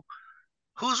bowl?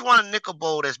 Who's won a nickel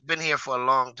bowl that's been here for a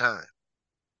long time?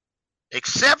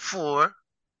 Except for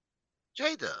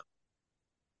JDub.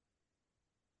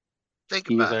 Think about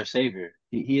it. He is our savior.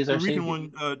 He is our savior.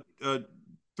 LiRican won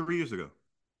 3 years ago.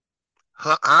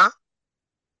 Huh?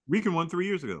 LiRican won 3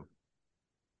 years ago.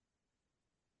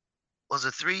 Was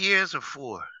it 3 years or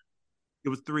 4? It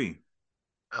was 3.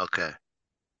 Okay.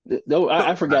 No,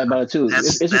 I forgot about it too. That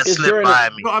it's slipped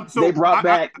by me. They brought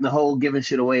back the whole giving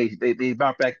shit away. They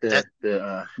brought back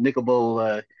the Nickel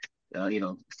Bowl,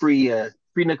 free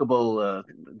Nickel Bowl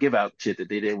give out shit that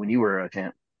they did when you were a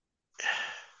champ.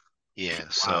 Yeah. Wow.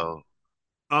 So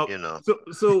You know.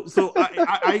 So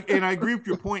I agree with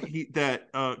your point that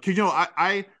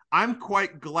because I'm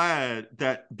quite glad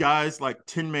that guys like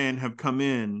Tinman have come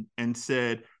in and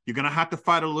said you're gonna have to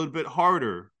fight a little bit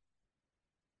harder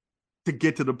to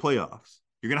get to the playoffs.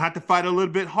 You're gonna have to fight a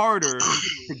little bit harder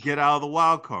to get out of the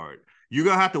wild card. You're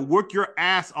gonna have to work your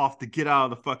ass off to get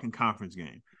out of the fucking conference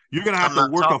game. You're gonna have to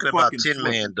work a fucking. I'm not talking about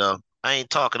Tinman though. I ain't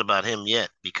talking about him yet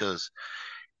because.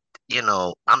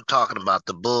 I'm talking about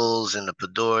the Bulls and the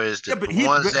Pedroias, the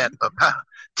ones that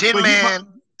Tinman.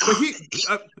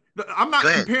 I'm not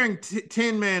comparing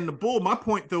Tinman to Bull. My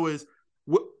point though is,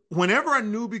 whenever a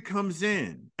newbie comes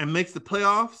in and makes the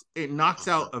playoffs, it knocks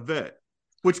out a vet,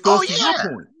 which goes to your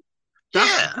point.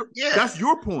 That's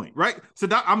your point, right? So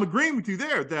I'm agreeing with you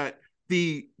there that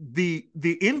the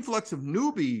influx of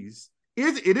newbies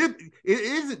it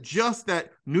isn't just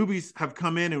that newbies have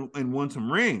come in and won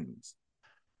some rings.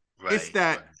 Right, it's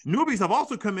that newbies have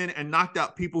also come in and knocked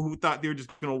out people who thought they were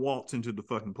just going to waltz into the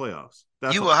fucking playoffs.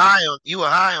 You were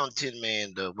high on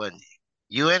Tinman though, wasn't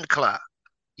you? You and Clock.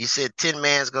 You said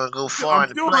Tinman's going to go far in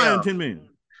the playoffs. I'm still high on Tinman.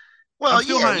 Well, I'm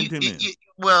still high on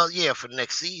Tinman. For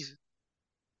next season.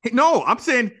 No, I'm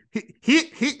saying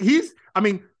he's. I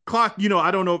mean, Clock. I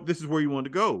don't know if this is where you want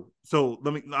to go. So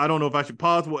I don't know if I should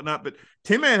pause or whatnot. But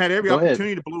Tinman had every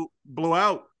opportunity to blow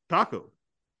out Taco.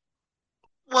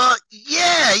 Well,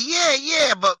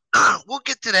 yeah, but we'll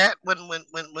get to that when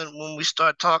we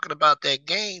start talking about that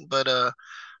game. But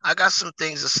I got some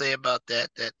things to say about that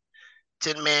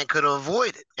Tinman could have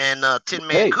avoided, and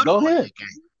Tinman could have won that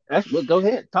game. Go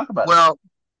ahead, talk about it. Well,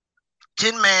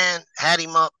 Tinman had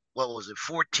him up. What was it,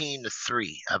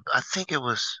 14-3? I think it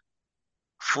was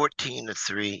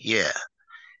 14-3. Yeah,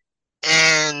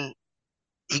 and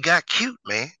he got cute,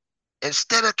 man.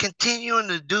 Instead of continuing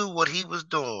to do what he was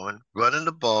doing, running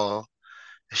the ball,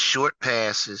 short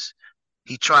passes,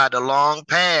 he tried a long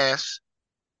pass,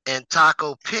 and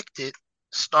Taco picked it,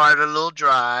 started a little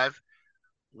drive,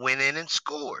 went in and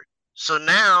scored. So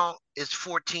now it's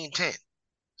 14-10.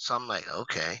 So I'm like,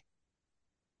 okay.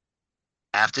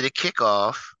 After the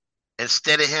kickoff,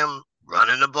 instead of him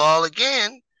running the ball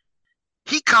again,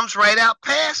 he comes right out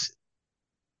passing.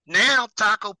 Now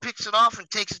Taco picks it off and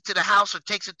takes it to the house or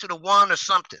takes it to the one or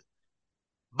something.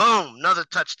 Boom, another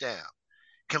touchdown.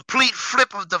 Complete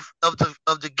flip of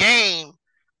the game.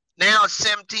 Now it's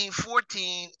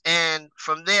 17-14, and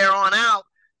from there on out,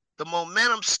 the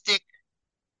momentum stick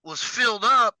was filled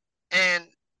up, and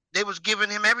they was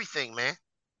giving him everything, man.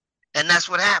 And that's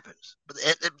what happens. But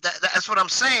that's what I'm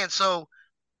saying. So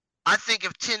I think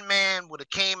if Tinman would have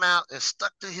came out and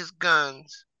stuck to his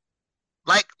guns,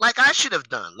 like I should have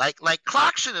done, like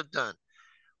Clock should have done.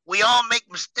 We all make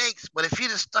mistakes, but if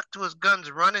he'd have stuck to his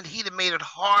guns running, he'd have made it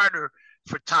harder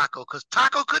for Taco because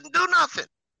Taco couldn't do nothing.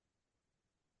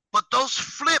 But those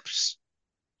flips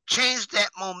changed that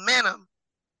momentum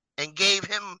and gave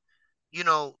him,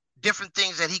 different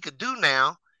things that he could do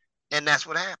now, and that's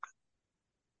what happened.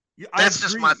 Yeah, that's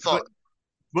just my thought.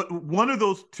 But one of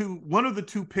the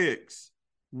two picks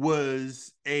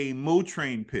was a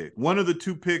moTrain pick. One of the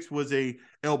two picks was a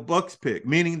L Bucks pick,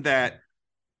 meaning that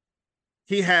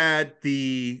he had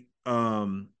the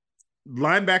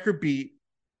linebacker beat,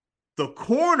 the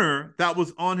corner that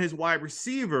was on his wide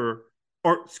receiver,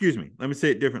 or excuse me, let me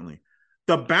say it differently.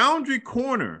 The boundary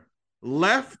corner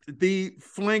left the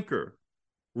flanker,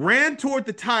 ran toward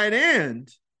the tight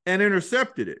end, and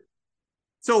intercepted it.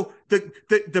 So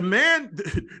the man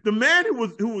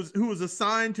who was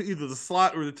assigned to either the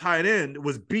slot or the tight end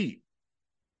was beat.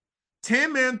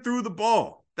 Tinman threw the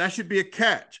ball. That should be a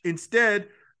catch. Instead,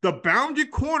 the boundary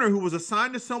corner who was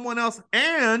assigned to someone else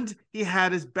and he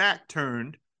had his back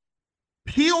turned,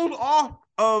 peeled off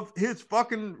of his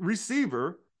fucking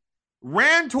receiver,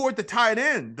 ran toward the tight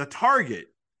end, the target,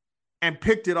 and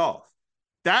picked it off.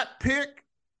 That pick,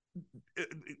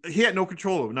 he had no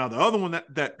control over. Now the other one,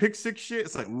 that pick six shit,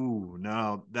 it's like, ooh,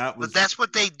 no, that was. But that's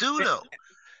what they do, though.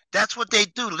 That's what they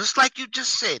do. Just like you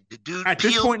just said, the dude at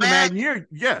this point back, in the Madden year,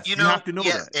 yes, you have to know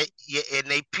that.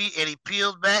 And he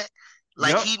peeled back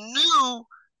like he knew,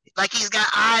 like he's got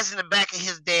eyes in the back of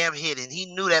his damn head, and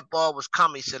he knew that ball was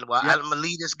coming. He said, "Well, I'm gonna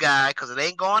lead this guy because it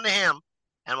ain't going to him,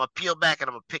 and I'm gonna peel back and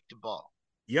I'm gonna pick the ball."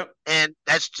 Yep. And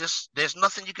that's just there's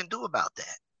nothing you can do about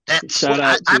that. That's shout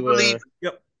out to, I believe.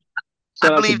 Yep.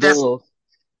 Shout out to Bull.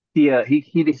 He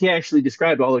actually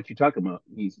described all that you're talking about.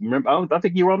 I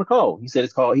think you were on the call. He said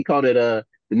he called it the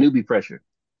newbie pressure.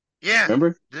 Yeah.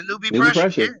 Remember? The newbie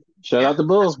pressure. Yeah. Shout out to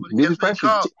Bull. Newbie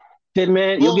pressure.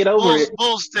 Tinman, you'll get over it.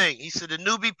 Bull's thing. He said the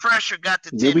newbie pressure got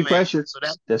the newbie pressure. So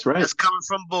that's right. That's coming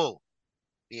from Bull.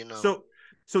 So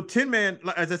Tinman,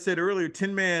 as I said earlier,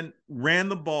 Tinman ran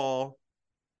the ball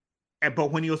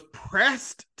but when he was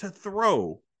pressed to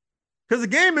throw, because the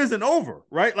game isn't over,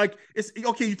 right? Like, it's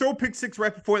okay, you throw pick six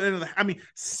right before the end of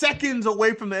seconds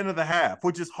away from the end of the half,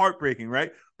 which is heartbreaking,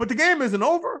 right? But the game isn't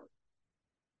over.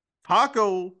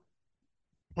 Taco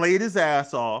played his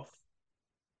ass off.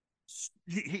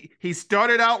 He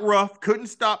started out rough, couldn't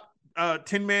stop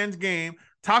Tinman's game.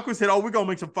 Taco said, "Oh, we're gonna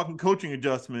make some fucking coaching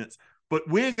adjustments, but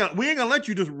we ain't gonna let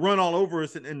you just run all over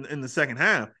us in the second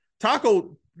half."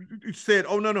 Taco said,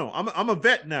 "Oh no, I'm a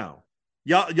vet now.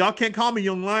 Y'all can't call me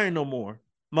Young Lion no more,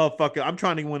 motherfucker. I'm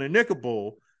trying to win a Nickel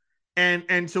Bowl."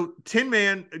 And so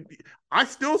Tinman, I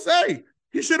still say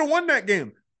he should have won that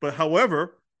game. But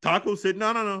however, Taco said,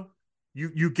 no.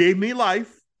 You gave me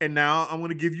life, and now I'm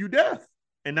gonna give you death.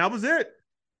 And that was it.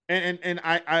 And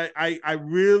I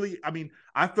really, I mean,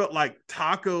 I felt like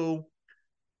Taco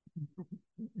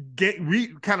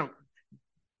kind of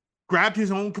grabbed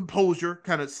his own composure,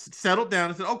 kind of settled down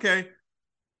and said, okay,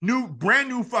 brand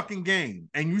new fucking game.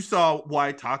 And you saw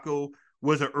why Taco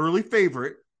was an early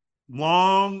favorite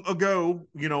long ago,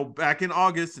 back in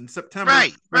August and September,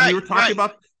 when we were talking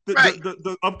about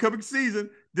the upcoming season,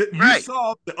 that you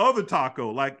saw the other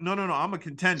Taco, like, no, I'm a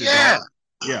contender. Yeah.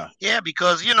 Dog. Yeah,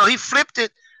 because, he flipped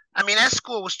it. I mean, that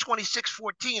score was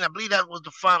 26-14. I believe that was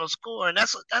the final score. And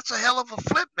that's a hell of a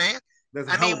flip, man.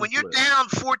 I mean, when you're down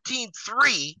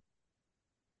 14-3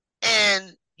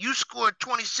 and you scored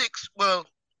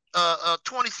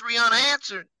 23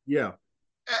 unanswered. Yeah.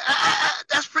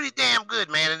 That's pretty damn good,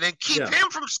 man. And then keep him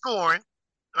from scoring.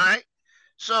 All right.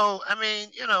 So, I mean,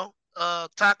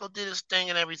 Taco did his thing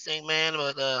and everything, man.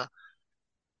 But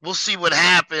we'll see what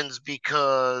happens,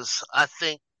 because I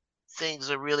think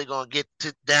things are really going to get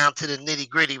down to the nitty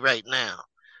gritty right now.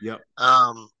 Yep.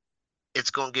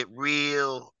 It's going to get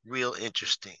real, real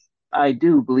interesting. I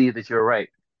do believe that you're right,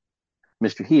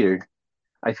 Mr. Heater.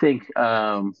 I think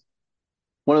one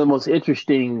of the most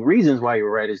interesting reasons why you're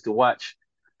right is to watch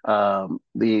what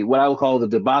I would call the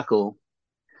debacle,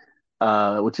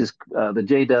 which is the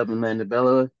JDub and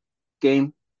Landon-Stretch-a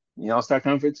game, the All-Star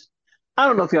Conference. I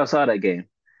don't know if y'all saw that game,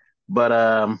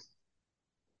 but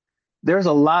there's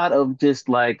a lot of just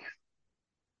like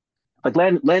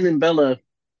Landon-Stretch-a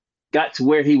got to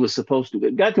where he was supposed to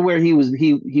be, got to where he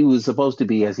was supposed to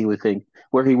be, as he would think,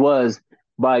 where he was,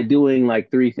 by doing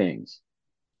like three things.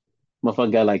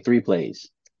 Motherfucker got like 3 plays.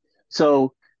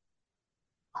 So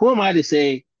who am I to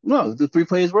say, no, if the 3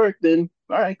 plays work, then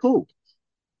all right, cool.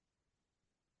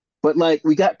 But like,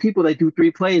 we got people that do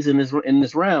 3 plays in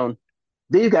this round.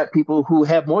 Then you got people who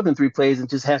have more than 3 plays and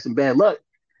just have some bad luck,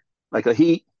 like a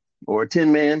Heat or a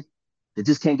Tinman that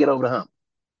just can't get over the hump.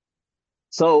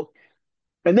 So,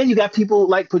 and then you got people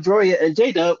like Pedroia and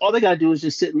JDub. All they got to do is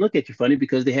just sit and look at you funny,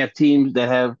 because they have teams that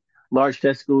have large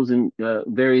testicles and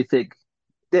very thick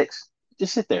dicks.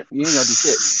 Just sit there. You ain't got to do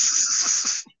shit.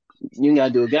 You ain't got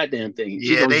to do a goddamn thing.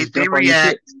 Yeah, they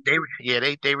react. They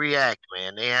react,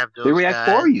 man. They have those. They react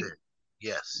for you.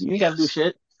 Yes. You ain't got to do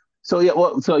shit. So yeah,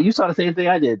 so you saw the same thing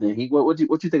I did. Then what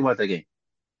you think about that game?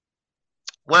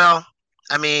 Well,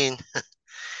 I mean,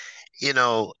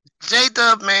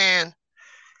 JDub, man.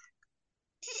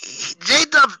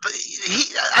 JDub,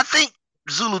 I think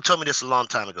Zulu told me this a long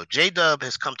time ago. JDub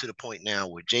has come to the point now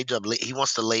where JDub, he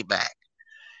wants to lay back.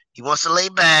 He wants to lay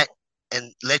back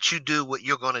and let you do what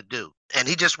you're going to do. And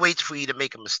he just waits for you to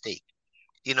make a mistake.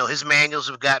 His manuals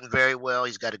have gotten very well.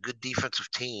 He's got a good defensive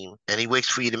team, and he waits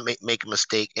for you to make a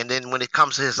mistake. And then when it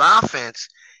comes to his offense,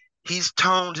 he's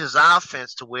toned his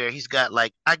offense to where he's got,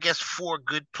 like, I guess 4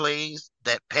 good plays,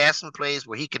 that passing plays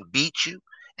where he can beat you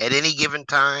at any given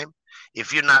time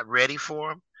if you're not ready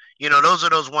for him. Those are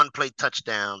those 1-play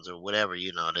touchdowns or whatever,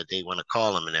 that they want to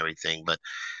call them and everything. But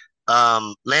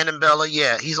Landon-Stretch-a,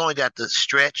 yeah, he's only got the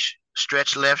stretch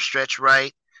left, stretch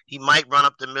right. He might run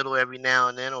up the middle every now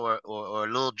and then, or a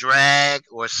little drag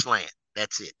or a slant.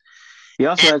 That's it. He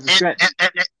also has the stretch.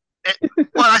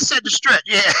 Well, I said the stretch,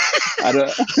 yeah.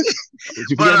 Did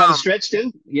you forget about the stretch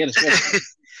too? Yeah, the stretch.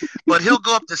 But he'll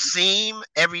go up the seam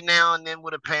every now and then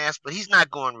with a pass, but he's not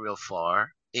going real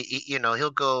far.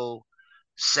 He'll go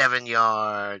 7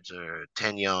 yards or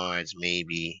 10 yards,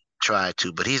 maybe try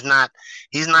to, but he's not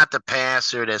the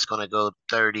passer that's going to go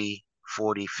 30,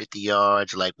 40, 50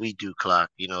 yards like we do, Clock,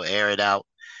 air it out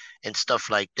and stuff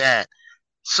like that.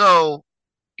 So,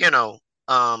 it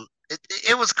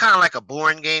was kind of like a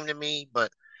boring game to me,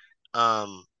 but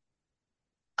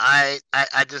I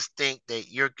just think that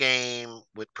your game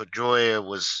with Pedroia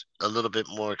was a little bit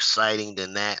more exciting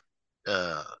than that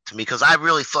to me, because I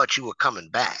really thought you were coming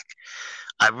back.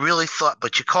 I really thought,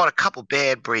 but you caught a couple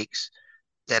bad breaks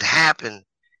that happened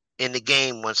in the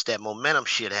game. Once that momentum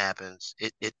shit happens,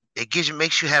 it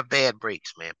makes you have bad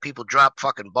breaks, man. People drop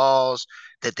fucking balls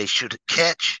that they should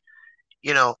catch.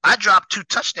 You know, I dropped 2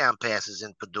 touchdown passes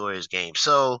in Pedroia's game.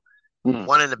 So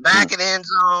one in the back of the end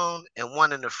zone and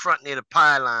one in the front near the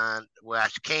pylon where I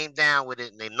came down with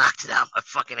it and they knocked it out of my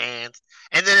fucking hands.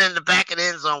 And then in the back of the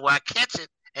end zone where I catch it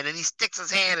and then he sticks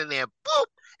his hand in there, boop,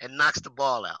 and knocks the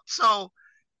ball out. So,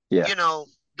 you know,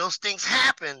 those things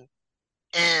happen,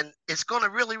 and it's going to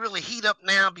really, really heat up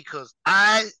now because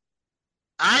I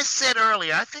said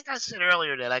earlier, I think I said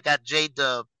earlier that I got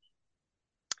JDub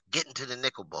getting to the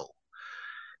Nickel Bowl.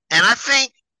 And I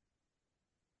think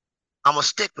I'm going to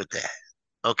stick with that,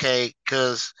 okay?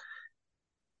 Because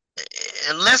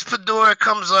unless Pedroia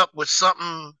comes up with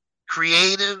something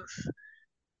creative,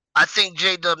 I think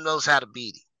JDub knows how to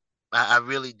beat him. I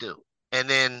really do. And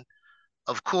then,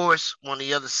 of course, on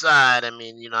the other side, I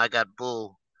mean, you know, I got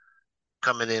Bull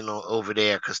coming in over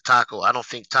there because Taco, I don't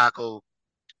think Taco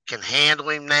can handle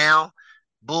him now.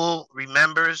 Bull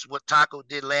remembers what Taco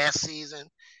did last season,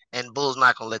 and Bull's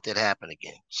not going to let that happen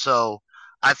again. So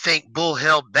I think Bull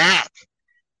held back.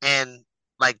 And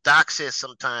like Doc says,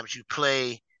 sometimes you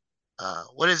play,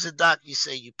 what is it, Doc? You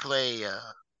say you play,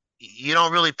 you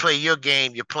don't really play your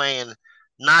game. You're playing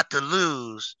not to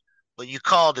lose, but you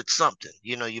called it something.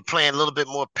 You know, you're playing a little bit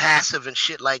more passive and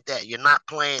shit like that. You're not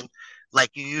playing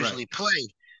like you usually play.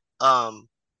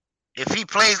 If he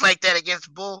plays like that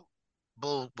against Bull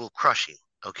will crush him.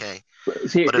 Okay.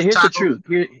 See, but here's Taco, the truth.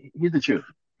 Here's the truth.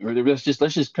 Let's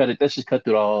just cut it. Let's just cut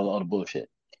through all the bullshit.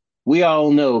 We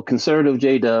all know conservative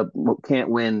JDub can't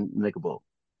win Nickel Bowl.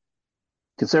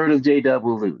 Conservative JDub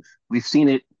will lose. We've seen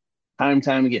it time and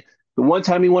time again. The one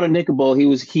time he won a Nickel Bowl,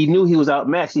 he knew he was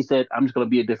outmatched. He said, "I'm just going to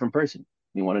be a different person."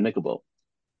 He won a Nickel Bowl.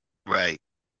 Right.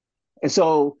 And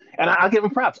so, and I'll give him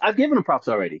props. I've given him props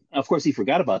already. Of course, he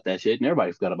forgot about that shit, and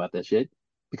everybody forgot about that shit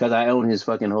because I own his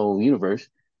fucking whole universe.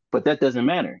 But that doesn't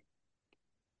matter.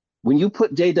 When you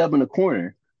put JDub in the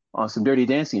corner on some Dirty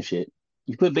Dancing shit,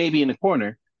 you put Baby in the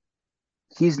corner.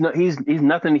 He's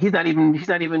nothing. He's not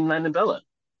even Landon Bella.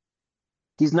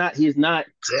 He's not. Damn,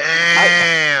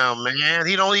 man.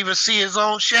 He don't even see his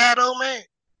own shadow, man.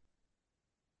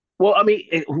 Well, I mean,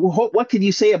 what can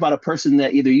you say about a person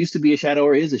that either used to be a shadow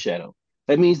or is a shadow?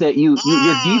 That means that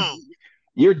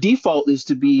your default is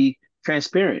to be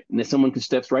transparent and that someone can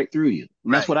step right through you.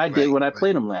 And that's what I did when I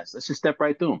played him last. Let's just step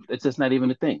right through him. It's just not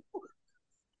even a thing.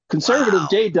 Conservative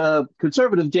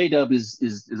JDub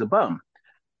is a bum.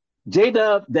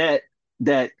 JDub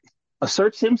that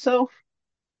asserts himself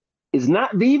is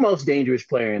not the most dangerous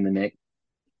player in the Nick,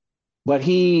 but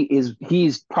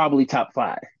he's probably top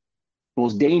 5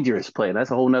 most dangerous player.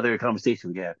 That's a whole nother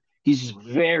conversation we have. He's just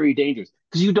very dangerous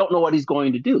because you don't know what he's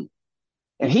going to do,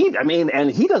 and he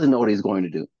doesn't know what he's going to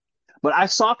do. But I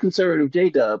saw conservative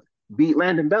JDub beat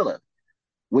Landon Bella,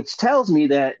 which tells me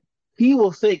that he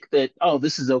will think that, oh,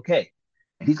 this is okay,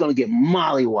 and he's going to get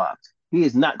mollywopped. He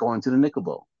is not going to the Nickel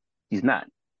Bowl. He's not.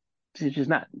 He's just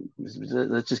not.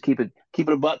 Let's just keep it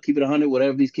a buck, keep it 100,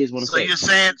 whatever these kids want to say.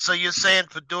 So you're saying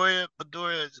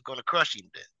Pedroia is going to crush him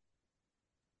then?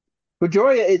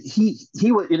 Pedroia, he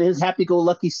in his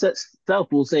happy-go-lucky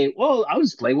self will say, "Well, I'll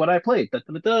just play what I played,"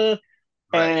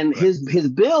 and his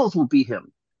Bills will beat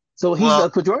him. So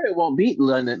Pedroia won't beat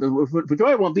London.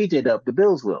 Pedroia won't beat JDub. The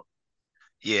Bills will.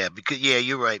 Yeah,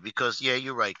 you're right.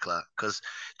 You're right, Clark. Because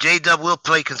JDub will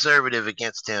play conservative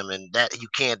against him, and that you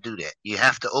can't do that. You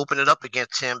have to open it up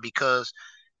against him because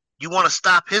you want to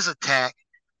stop his attack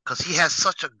because he has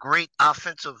such a great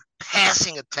offensive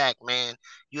passing attack, man.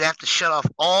 You have to shut off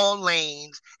all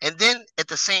lanes, and then at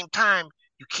the same time,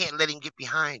 you can't let him get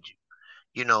behind you.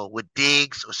 You know, with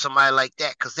Diggs or somebody like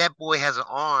that, because that boy has an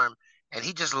arm, and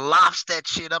he just lops that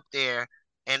shit up there,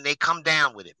 and they come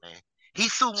down with it, man. He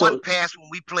threw one pass when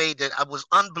we played that was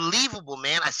unbelievable,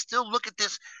 man. I still look at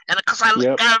this, and because I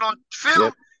got it on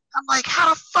film, I'm like,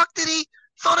 how the fuck did he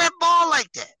throw that ball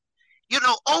like that? You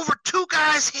know, over 2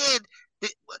 guys' head,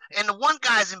 and the one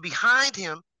guy's in behind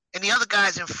him, and the other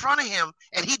guy's in front of him,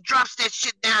 and he drops that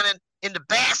shit down in the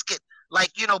basket,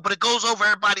 like, you know, but it goes over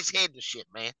everybody's head and shit,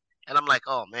 man. And I'm like,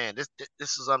 oh, man,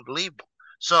 this is unbelievable.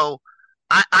 So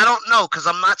I don't know, because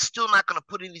I'm still not going to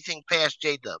put anything past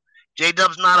JDub.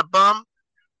 JDub's not a bum.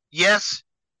 Yes,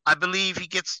 I believe he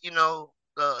gets, you know,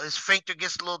 his sphincter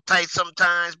gets a little tight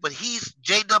sometimes, but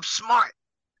JDub's smart.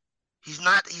 He's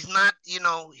not, you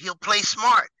know, he'll play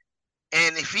smart.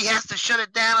 And if he has to shut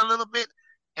it down a little bit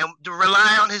and to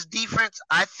rely on his defense,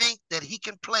 I think that he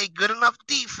can play good enough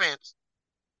defense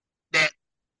that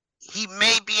he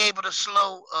may be able to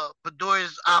slow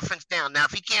Pedroia's offense down. Now,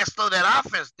 if he can't slow that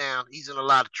offense down, he's in a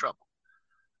lot of trouble.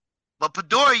 But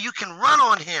Pedroia, you can run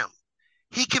on him.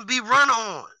 He can be run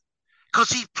on. Because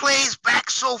he plays back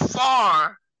so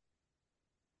far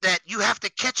that you have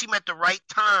to catch him at the right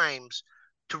times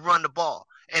to run the ball.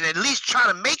 And at least try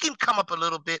to make him come up a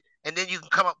little bit, and then you can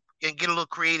come up and get a little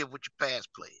creative with your pass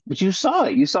play. But you saw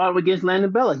it. You saw it against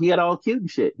Landon Bella. He got all cute and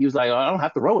shit. He was like, oh, I don't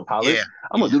have to roll with Pollard. Yeah,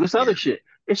 I'm gonna do this other shit.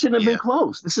 It shouldn't have been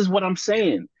close. This is what I'm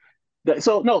saying.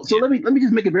 So let me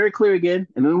just make it very clear again,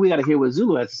 and then we got to hear what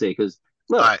Zulu has to say. Because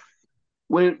look,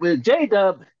 when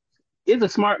JDub is a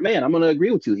smart man, I'm gonna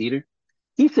agree with you, Heater.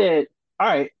 He said, all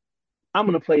right, I'm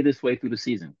gonna play this way through the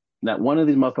season. Not one of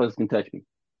these motherfuckers can touch me.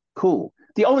 Cool.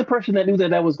 The only person that knew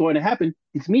that was going to happen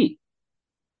is me,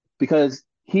 because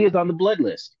he is on the blood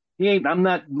list. I'm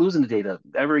not losing to JDub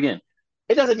ever again.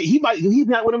 It doesn't. He's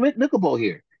not with a nickel bowl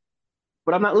here,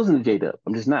 but I'm not losing to JDub.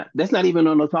 I'm just not. That's not even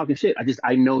on no talking shit.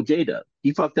 I know JDub.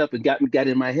 He fucked up and got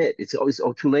in my head. It's always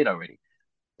too late already.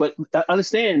 But I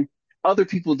understand other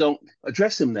people don't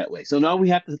address him that way. So now we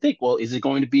have to think. Well, is it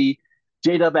going to be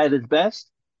JDub at his best,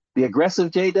 the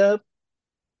aggressive JDub,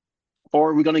 or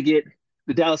are we going to get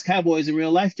the Dallas Cowboys in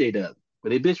real life JDub, where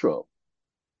they bitch roll?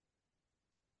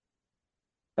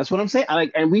 That's what I'm saying.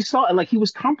 And we saw it, like, he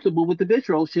was comfortable with the bitch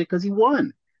roll shit because he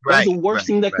won. That's the worst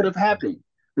thing that could have happened.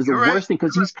 It's the worst thing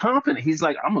because he's confident. He's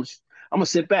like, I'm gonna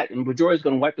sit back, and Pedroia's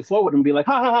gonna wipe the floor with him and be like,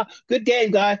 ha ha ha, good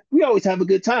game, guy. We always have a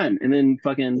good time. And then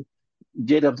fucking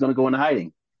JDub's gonna go into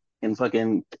hiding and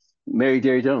fucking marry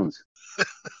Jerry Jones.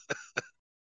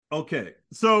 Okay,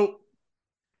 so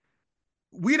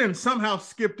we done somehow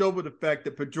skipped over the fact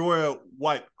that Pedroia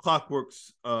wiped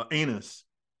Clockwork's anus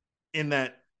in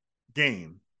that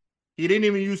game. He didn't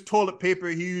even use toilet paper.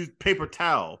 He used paper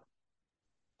towel.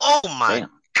 Oh my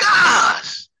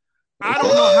gosh. I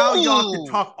don't know how y'all can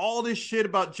talk all this shit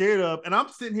about JDub, and I'm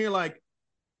sitting here like,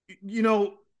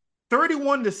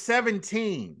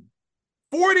 31-17,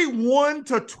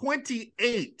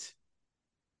 41-28.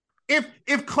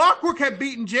 If Clockwork had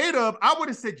beaten JDub, I would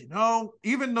have said,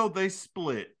 even though they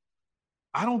split,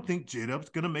 I don't think JDub's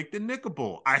gonna make the Nickel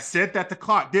Bowl. I said that to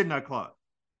Clock, didn't I, Clock?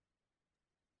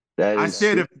 I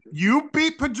said, if you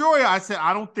beat Pedroia, I said,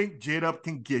 I don't think JDub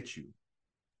can get you.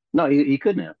 No, he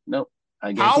couldn't have. No.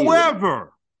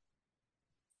 However,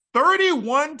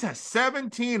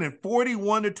 31-17 and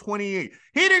 41-28.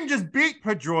 He didn't just beat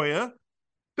Pedroia.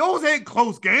 Those ain't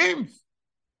close games.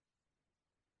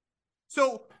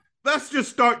 So let's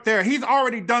just start there. He's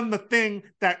already done the thing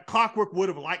that Clockwork would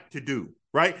have liked to do,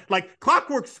 right? Like,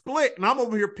 Clockwork split, and I'm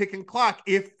over here picking Clock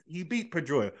if he beat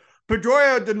Pedroia.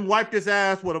 Pedroia didn't wipe his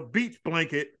ass with a beach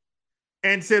blanket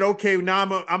and said, okay,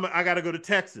 now I got to go to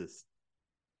Texas.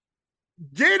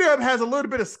 JDub has a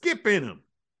little bit of skip in him.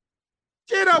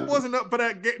 JDub wasn't up for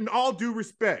that, getting all due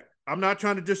respect. I'm not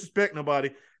trying to disrespect nobody.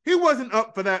 He wasn't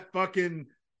up for that fucking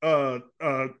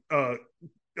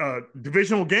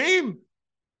divisional game.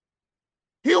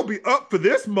 He'll be up for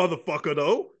this motherfucker,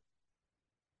 though.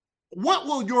 What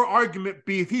will your argument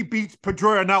be if he beats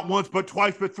Pedroia not once, but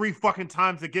twice, but 3 fucking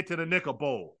times to get to the Nickel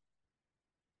Bowl?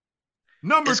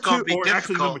 Number 2, or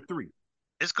actually number 3.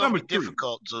 It's going to be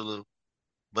difficult, Zulu.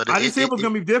 But I didn't say it was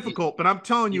going to be difficult, but I'm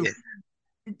telling you,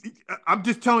 I'm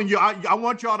just telling you, I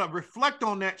want y'all to reflect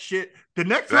on that shit. The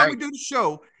next time we do the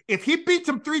show, if he beats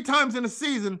him 3 times in a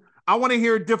season, I want to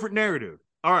hear a different narrative.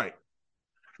 All right.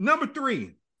 Number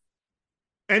 3,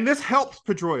 and this helps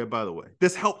Pedroia, by the way.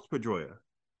 This helps Pedroia.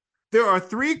 There are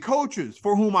 3 coaches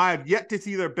for whom I have yet to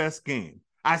see their best game.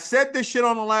 I said this shit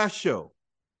on the last show.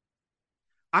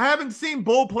 I haven't seen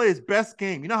Bull play his best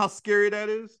game. You know how scary that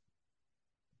is?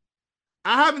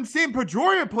 I haven't seen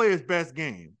Pedroia play his best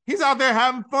game. He's out there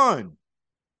having fun.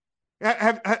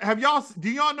 Have y'all? Do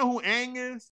y'all know who Aang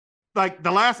is? Like the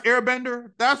Last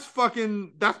Airbender? That's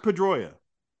Pedroia.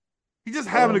 He's just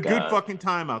having a good fucking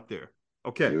time out there.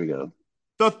 Okay. Here we go.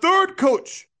 The 3rd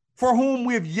coach for whom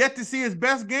we have yet to see his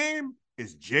best game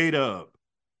is JDub.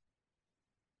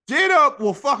 JDub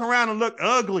will fuck around and look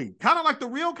ugly, kind of like the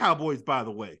real Cowboys, by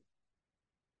the way.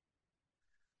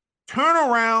 Turn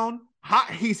around.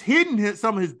 He's hidden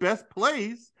some of his best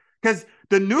plays because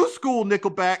the new school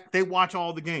Nickelback, they watch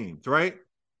all the games, right?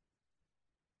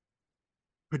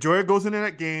 Pedroia goes into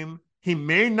that game. He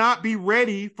may not be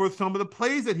ready for some of the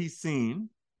plays that he's seen.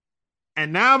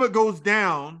 And now it goes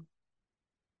down.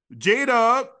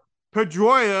 JDub,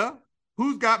 Pedroia,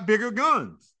 who's got bigger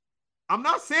guns? I'm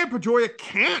not saying Pedroia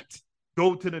can't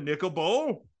go to the Nickel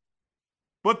Bowl,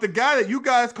 but the guy that you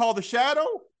guys call the Shadow,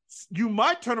 you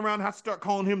might turn around and have to start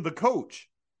calling him the coach.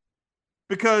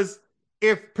 Because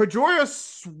if Pedroia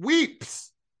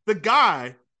sweeps the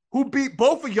guy who beat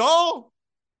both of y'all,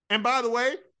 and by the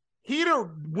way, Heater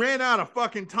ran out of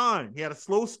fucking time. He had a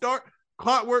slow start.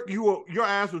 Clockwork, your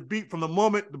ass was beat from the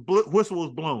moment the whistle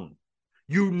was blown.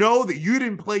 You know that you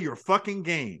didn't play your fucking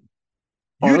game.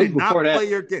 You did not play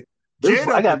your game.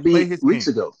 I got beat weeks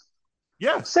ago.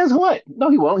 Yes. Says what? No,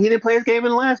 he won't. He didn't play his game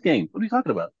in the last game. What are you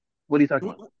talking about? What are you talking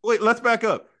about? Wait, let's back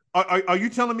up. Are you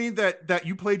telling me that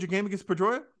you played your game against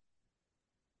Pedroia?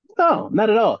 No, not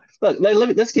at all. Look,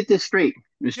 let's get this straight,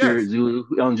 Mr. Yes. Zulu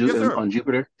on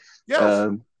Jupiter.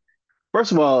 Yes.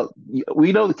 First of all,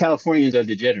 we know the Californians are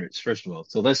degenerates, first of all.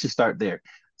 So let's just start there.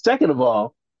 Second of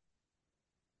all,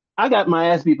 I got my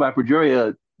ass beat by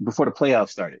Pedroia before the playoffs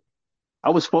started. I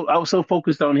was so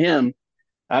focused on him,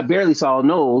 I barely saw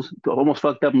Knowles, almost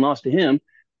fucked up and lost to him.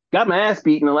 Got my ass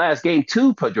beat in the last game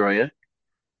to Pedroia.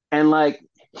 And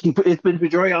it's been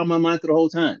Pedroia on my mind for the whole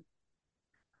time.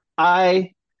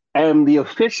 I am the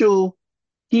official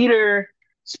heater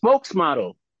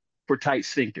spokesmodel for tight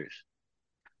sphincters.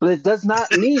 But it does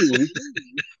not mean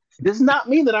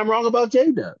that I'm wrong about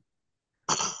JDub.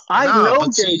 I know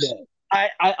JDub.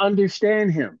 I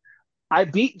understand him. I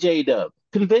beat JDub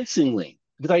convincingly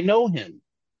because I know him.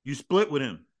 You split with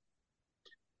him.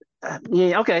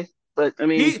 Yeah, okay. But I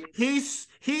mean,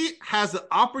 he has an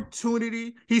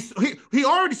opportunity. He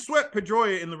already swept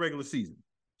Pedroia in the regular season,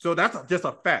 so that's just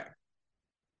a fact.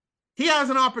 He has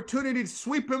an opportunity to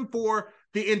sweep him for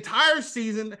the entire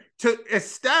season to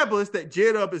establish that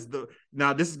JDub is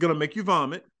now this is gonna make you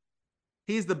vomit.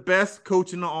 He's the best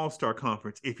coach in the All-Star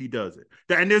Conference if he does it.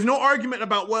 And there's no argument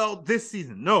about this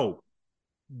season. No,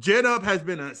 JDub has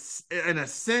been an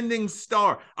ascending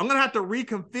star. I'm gonna have to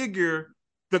reconfigure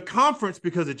the conference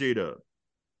because of JDub.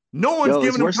 No one's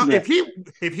giving him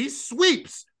if he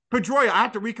sweeps Pedroia, I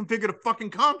have to reconfigure the fucking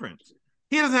conference.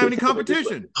 He doesn't have any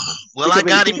competition. Well, I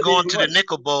got him going to the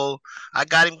Nickel Bowl. I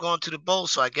got him going to the bowl,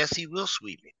 so I guess he will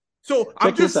sweep me. So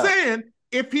I'm just saying,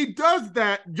 if he does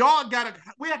that,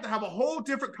 we have to have a whole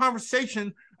different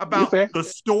conversation about the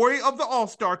story of the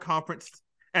All-Star Conference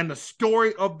and the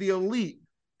story of the Elite.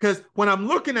 Because when I'm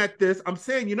looking at this, I'm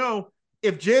saying,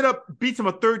 if JDub beats him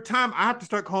a third time, I have to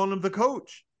start calling him the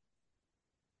coach.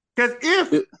 Because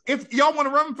if y'all want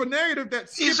to run for narrative that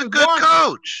he's a good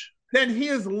coach, then he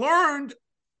has learned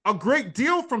a great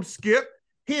deal from Skip.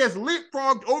 He has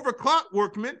leapfrogged over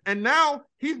Clockworkman, and now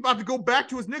he's about to go back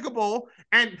to his Nickelbowl,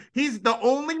 and he's the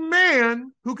only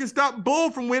man who can stop Bull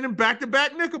from winning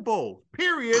back-to-back Nickelbowls.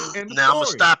 Period. Now I'm gonna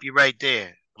stop you right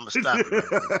there. I'm gonna stop you.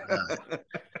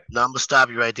 No, I'm gonna stop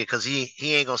you right there because he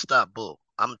ain't gonna stop Bull.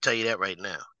 I'm gonna tell you that right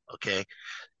now. Okay.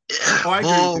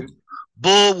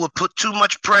 Bull will put too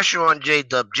much pressure on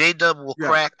JDub. JDub will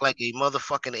crack like a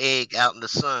motherfucking egg out in the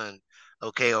sun.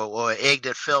 Okay, or an egg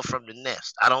that fell from the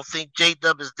nest. I don't think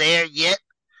JDub is there yet,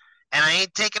 and I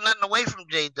ain't taking nothing away from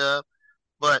JDub,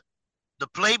 but to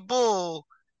play Bull,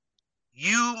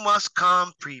 you must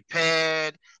come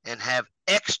prepared and have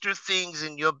extra things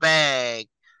in your bag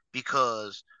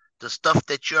because the stuff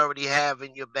that you already have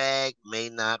in your bag may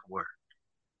not work.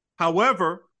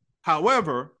 However,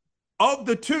 of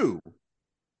the two,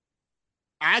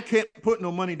 I can't put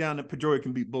no money down that Pedroia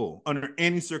can beat Bull under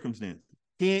any circumstance.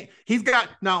 He's got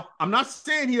now. I'm not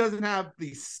saying he doesn't have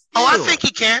the skill. Oh, I think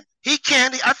he can. He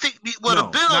can. I think the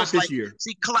Bills not this year.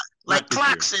 See,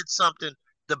 Clark said something.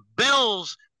 The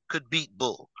Bills could beat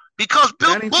Bull because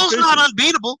Bull's not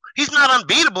unbeatable. He's not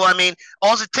unbeatable. I mean,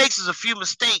 all it takes is a few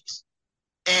mistakes,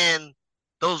 and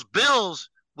those Bills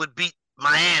would beat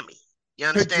Miami. You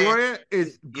understand? Pedroia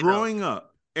is growing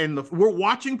up, and we're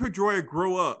watching Pedroia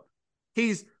grow up.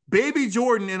 He's Baby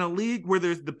Jordan in a league where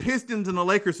there's the Pistons and the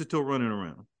Lakers are still running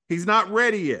around. He's not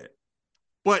ready yet.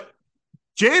 But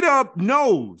JDub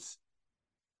knows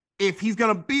if he's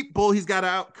going to beat Bull, he's got to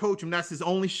out-coach him. That's his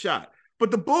only shot.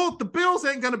 But the Bills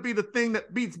ain't going to be the thing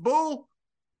that beats Bull.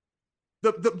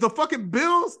 The fucking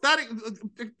Bills,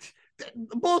 the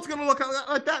Bull's going to look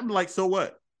like that and be like, so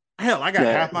what? Hell, I got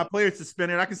half my players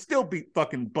suspended. I can still beat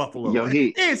fucking Buffalo. Yo,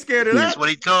 he ain't scared of that. That's what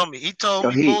he told me. He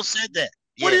told me Bull said that.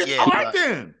 What are you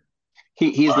talking?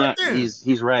 He's not.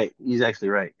 He's right. He's actually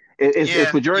right. If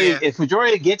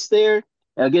Pedroia gets there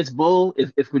against Bull,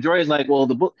 if Pedroia is like, well,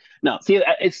 the Bull. No, see,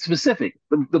 it's specific.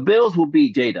 The Bills will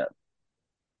beat JDub.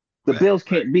 The Bills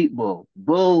can't beat Bull.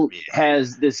 Bull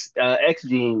has this X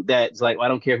gene that's like, well, I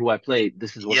don't care who I play.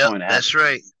 This is what's going to happen. That's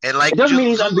right. And like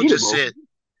Zulu just said,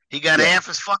 he got half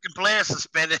his fucking players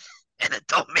suspended, and it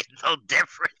don't make no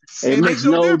difference. It makes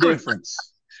no difference.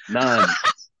 None.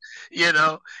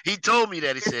 He told me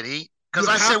that. He said because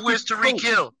I said, where's Tariq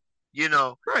Hill? He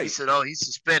said, oh, he's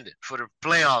suspended for the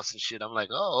playoffs and shit. I'm like,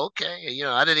 oh, okay.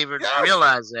 I didn't even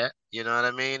realize that. You know what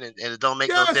I mean? And it don't make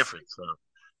no difference. So,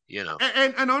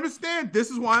 And understand, this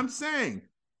is why I'm saying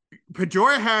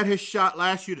Pedroia had his shot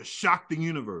last year to shock the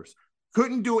universe.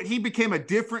 couldn't do it. He became a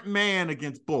different man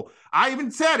against Bull. I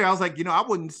even said it. I was like, I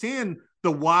wasn't seeing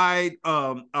the wide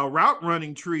route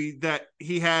running tree that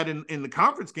he had in the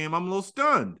conference game. I'm a little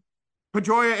stunned.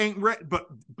 Pedroia ain't ready, but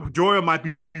Pedroia might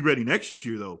be ready next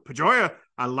year, though. Pedroia,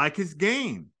 I like his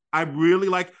game. I really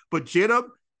like, but JDub,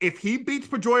 if he beats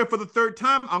Pedroia for the third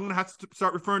time, I'm going to have to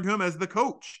start referring to him as the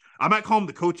coach. I might call him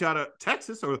the coach out of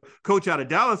Texas or coach out of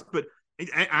Dallas, but he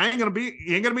ain't going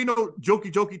to be no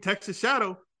jokey Texas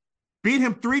shadow. Beat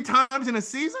him 3 times in a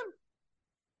season?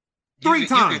 Three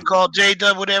times. You can call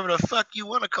JDub whatever the fuck you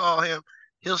want to call him.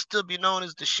 He'll still be known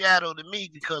as the shadow to me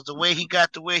because the way he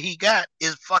got to where he got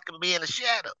is fucking being a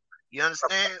shadow. You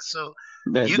understand? So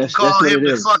you can call him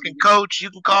the fucking coach. You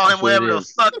can call him whatever the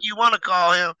fuck you want to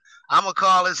call him. I'm going to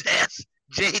call his ass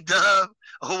JDub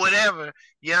or whatever.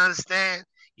 You understand?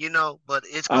 But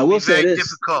it's going to be very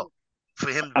difficult for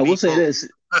him to I will say this.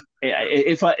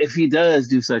 If he does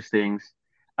do such things,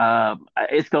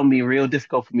 it's gonna be real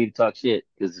difficult for me to talk shit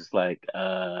because it's like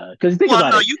because think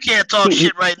about it. You can't talk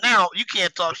shit right now. You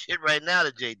can't talk shit right now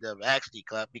to JDub actually,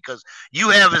 Clap, because you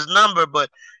have his number,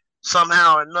 but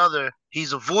somehow or another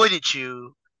he's avoided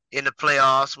you in the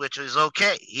playoffs, which is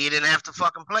okay. He didn't have to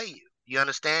fucking play you. You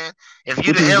understand? If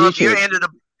you'd have held up your end of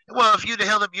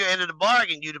the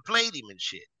bargain, you'd have played him and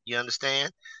shit. You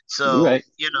understand? So right.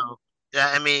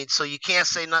 I mean, so you can't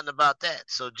say nothing about that.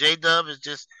 So JDub is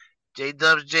just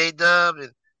JDub,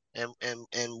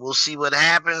 and we'll see what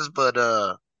happens. But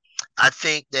I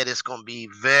think that it's gonna be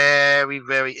very,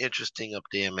 very interesting up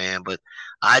there, man. But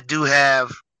I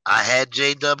had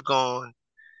JDub gone,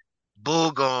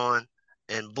 Bull gone,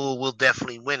 and Bull will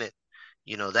definitely win it.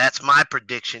 That's my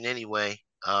prediction anyway.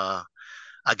 I'm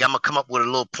gonna come up with a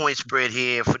little point spread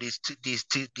here for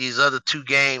these other 2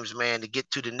 games, man, to get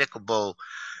to the Nickel Bowl.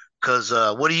 Cause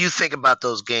what do you think about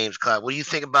those games, Clyde? What do you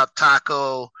think about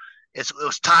Taco? It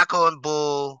was Taco and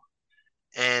Bull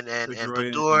and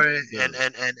Pedroia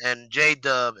and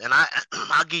JDub. And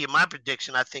I'll give you my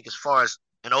prediction. I think as far as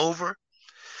an over,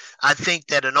 I think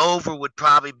that an over would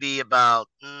probably be about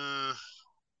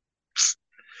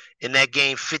in that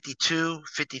game 52,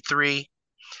 53.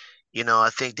 I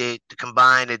think they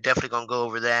combined, they're definitely gonna go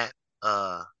over that.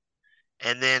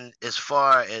 And then as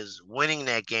far as winning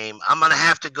that game, I'm gonna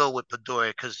have to go with Pedroia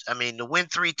because I mean to win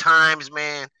 3 times,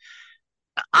 man.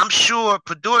 I'm sure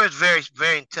Pedroia is very,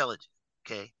 very intelligent.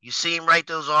 Okay, you see him write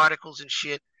those articles and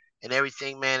shit and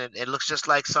everything, man. It looks just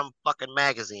like some fucking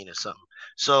magazine or something.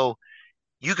 So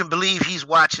you can believe he's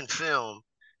watching film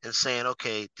and saying,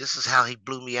 okay, this is how he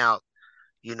blew me out.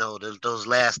 Those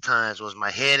last times. Was my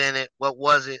head in it? What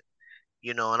was it?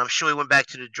 And I'm sure he went back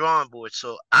to the drawing board.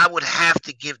 So I would have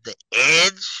to give the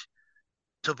edge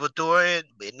to Pedroia.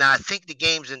 Now I think the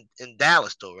game's in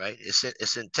Dallas though, right?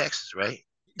 It's in Texas, right?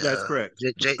 That's correct.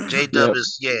 JDub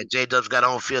JDub's got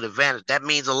home field advantage. That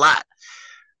means a lot.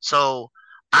 So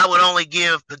I would only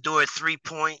give Pedroia 3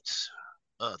 points.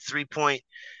 3 point.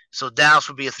 So Dallas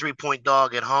would be a 3-point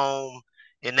dog at home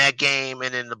in that game.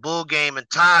 And in the Bull game and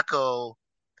Taco,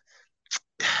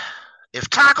 if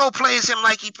Taco plays him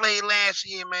like he played last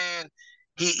year, man,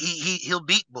 he'll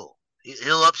beat Bull.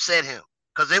 He'll upset him.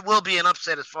 Because it will be an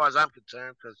upset as far as I'm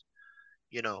concerned. Because,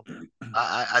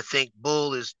 I think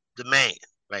Bull is the man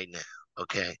right now,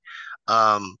 okay?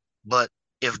 But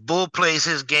if Bull plays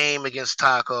his game against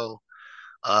Taco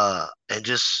and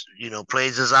just,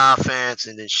 plays his offense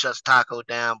and then shuts Taco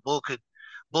down, Bull could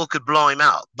blow him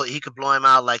out. But he could blow him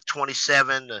out like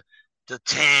 27 to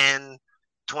 10,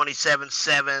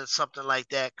 27-7, something like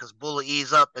that, because Bull will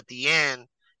ease up at the end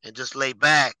and just lay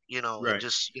back, right. And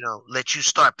just, let you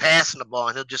start passing the ball,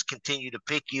 and he'll just continue to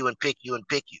pick you and pick you and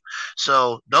pick you.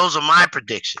 So those are my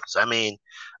predictions. I mean,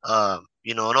 an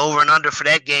over and under for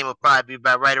that game will probably be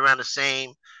about right around the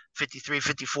same, 53,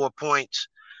 54 points.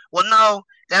 Well, no,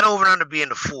 that over and under be in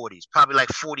the 40s, probably like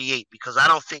 48, because I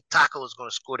don't think Taco is going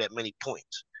to score that many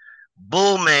points.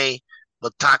 Bull may,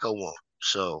 but Taco won't.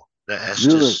 So that's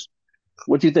just.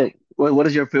 What do you think? What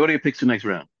are your picks for next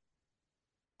round?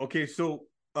 Okay, so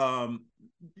in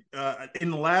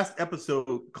the last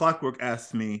episode, Clockwork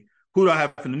asked me, who do I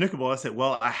have for the Nickel Bowl? I said,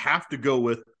 well, I have to go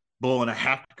with Bull and I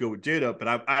have to go with JDub, but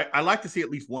I like to see at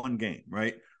least one game,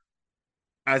 right?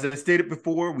 As I stated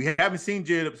before, we haven't seen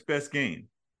JDub's best game.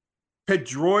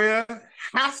 Pedroia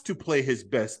has to play his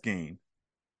best game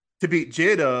to beat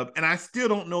JDub, and I still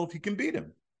don't know if he can beat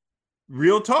him.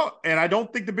 Real talk. And I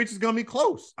don't think the bitch is going to be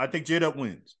close. I think JDub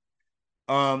wins.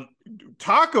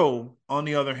 Taco, on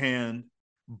the other hand,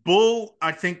 Bull,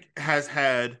 I think, has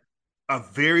had a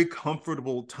very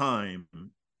comfortable time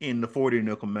in the 40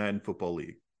 Nickel Madden Football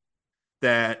League.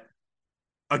 That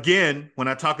again, when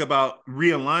I talk about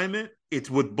realignment,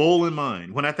 it's with Bull in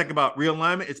mind. When I think about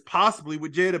realignment, it's possibly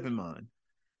with JDub in mind.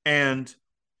 And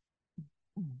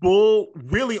Bull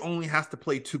really only has to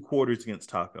play 2 quarters against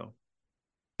Taco.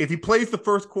 If he plays the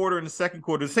first quarter and the second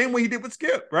quarter, the same way he did with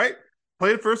Skip, right?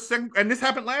 Play the first, second, and this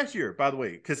happened last year, by the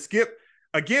way, because Skip,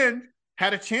 again,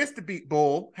 had a chance to beat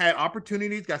Bull, had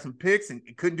opportunities, got some picks, and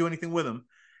couldn't do anything with him.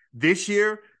 This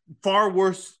year, far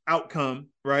worse outcome,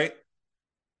 right?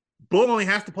 Bull only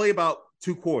has to play about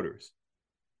 2 quarters.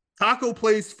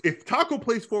 If Taco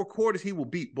plays 4 quarters, he will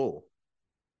beat Bull.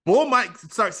 Bull might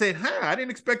start saying, I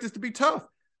didn't expect this to be tough.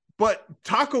 But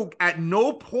Taco at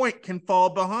no point can fall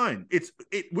behind.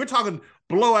 We're talking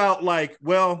blowout like,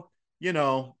 well,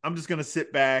 I'm just going to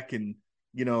sit back and,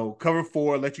 cover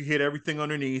 4, let you hit everything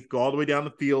underneath, go all the way down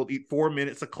the field, eat 4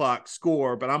 minutes of clock,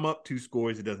 score, but I'm up 2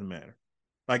 scores. It doesn't matter.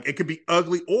 Like, it could be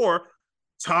ugly, or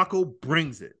Taco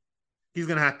brings it. He's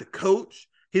going to have to coach.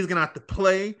 He's going to have to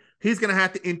play. He's going to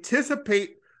have to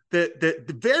anticipate the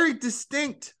very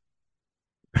distinct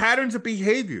patterns of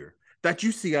behavior that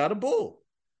you see out of Bull.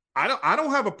 I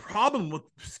don't have a problem with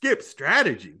Skip's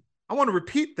strategy. I want to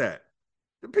repeat that.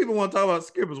 The people want to talk about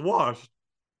Skip as washed.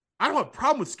 I don't have a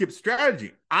problem with Skip's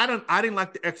strategy. I didn't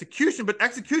like the execution, but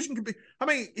execution could be,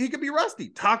 he could be rusty.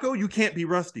 Taco, you can't be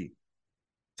rusty.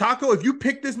 Taco, if you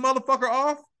pick this motherfucker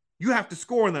off, you have to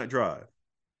score in that drive.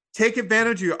 Take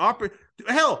advantage of your opportunity.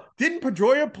 Hell, didn't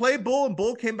Pedroia play Bull and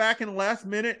Bull came back in the last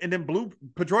minute and then blew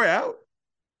Pedroia out?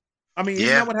 Isn't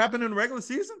that what happened in the regular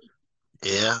season?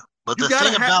 Yeah. But the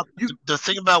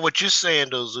thing about what you're saying,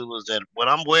 though, Zulu, is that what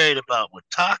I'm worried about with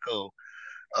Taco,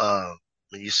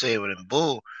 when you say it with him,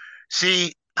 Bull,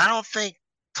 see, I don't think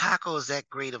Taco is that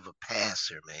great of a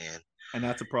passer, man. And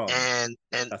that's a problem. And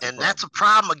that's a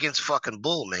problem against fucking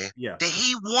Bull, man. Yeah. That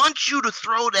he wants you to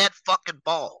throw that fucking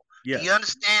ball. Yeah. Do you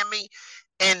understand me?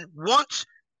 And once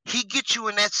he gets you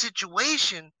in that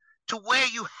situation to where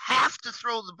you have to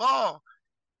throw the ball,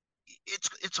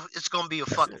 it's gonna be a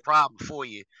fucking problem for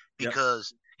you,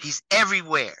 because he's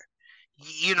everywhere.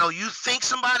 You think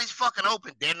somebody's fucking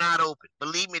open, they're not open.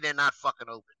 Believe me, they're not fucking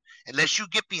open. Unless you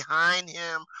get behind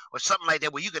him or something like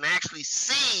that, where you can actually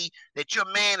see that your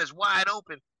man is wide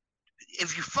open.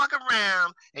 If you fuck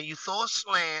around and you throw a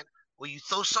slant or you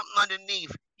throw something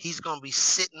underneath, he's gonna be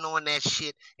sitting on that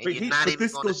shit, and you're not even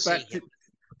gonna see him.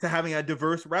 To having a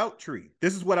diverse route tree.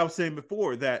 This is what I was saying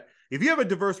before, that if you have a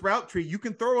diverse route tree, you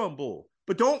can throw on Bull.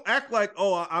 But don't act like,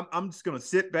 I'm just going to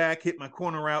sit back, hit my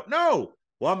corner route. No.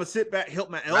 Well, I'm going to sit back, hit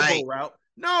my elbow route.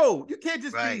 No, you can't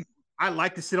just be, I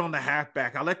like to sit on the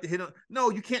halfback. I like to hit on. No,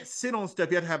 you can't sit on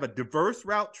stuff. You have to have a diverse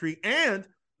route tree. And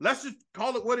let's just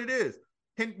call it what it is.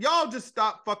 Can y'all just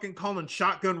stop fucking calling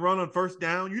shotgun run on first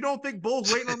down? You don't think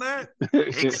Bull's waiting on that?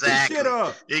 Exactly. Shit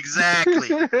up. Exactly.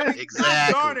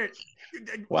 Darn it.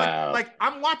 Wow. Like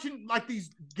I'm watching like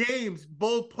these games,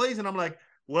 Bull plays, and I'm like,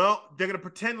 well, they're gonna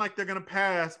pretend like they're gonna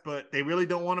pass, but they really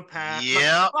don't want to pass.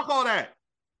 Yeah. Fuck all that.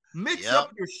 Mix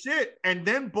up your shit, and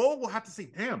then Bull will have to say,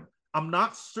 damn, I'm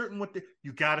not certain what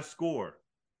you gotta score.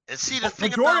 And see, the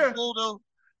thing about Bull, though,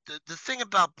 the thing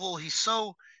about Bull, he's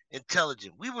so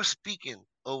intelligent. We were speaking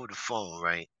over the phone,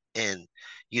 right? And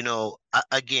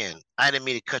I didn't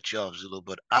mean to cut you off, Zulu,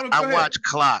 but I watch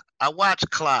Clock. I watch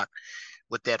Clock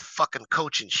with that fucking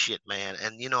coaching shit, man.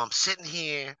 And I'm sitting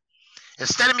here,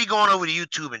 instead of me going over to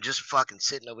YouTube and just fucking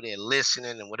sitting over there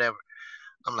listening and whatever,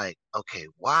 I'm like, okay,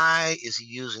 why is he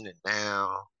using it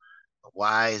now?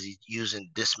 Why is he using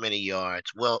this many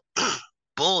yards? Well,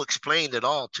 Bull explained it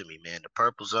all to me, man. The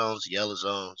purple zones, the yellow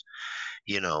zones,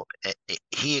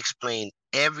 he explained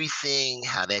everything,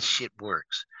 how that shit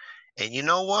works. And you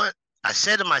know what? I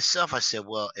said to myself,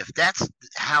 well, if that's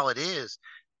how it is,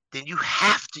 then you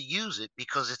have to use it,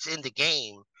 because it's in the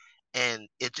game, and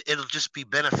it'll just be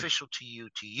beneficial to you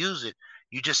to use it.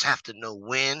 You just have to know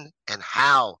when and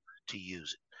how to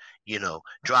use it.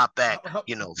 Drop back,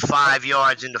 5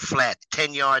 yards in the flat,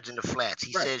 10 yards in the flats.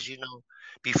 He says,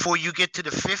 before you get to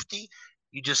the 50,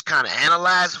 you just kind of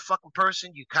analyze a fucking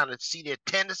person. You kind of see their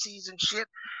tendencies and shit,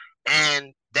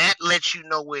 and that lets you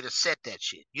know where to set that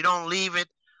shit. You don't leave it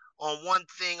on one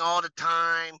thing all the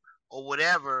time or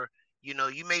whatever. You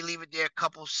may leave it there a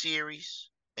couple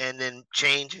series and then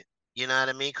change it. You know what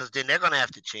I mean? Because then they're going to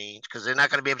have to change, because they're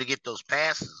not going to be able to get those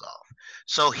passes off.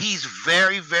 So he's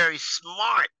very, very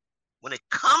smart when it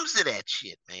comes to that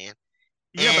shit, man.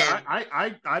 Yeah, but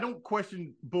I don't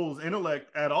question Bull's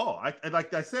intellect at all.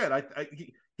 Like I said,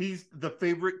 he's the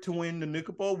favorite to win the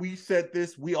Nickel Bowl. We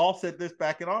all said this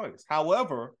back in August.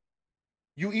 However,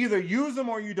 you either use them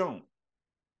or you don't.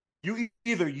 You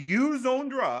either use zone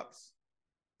drops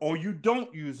or you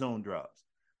don't use zone drops.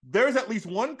 there's at least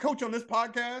one coach on this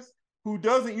podcast who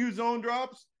doesn't use zone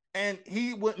drops, and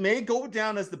he may go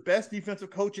down as the best defensive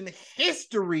coach in the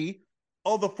history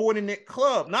of the 40 Nick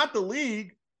club, not the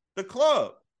league, the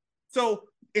club. So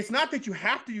it's not that you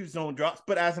have to use zone drops,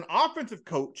 but as an offensive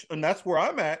coach, and that's where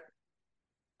I'm at,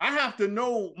 I have to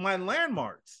know my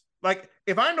landmarks. Like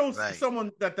if I know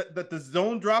someone that the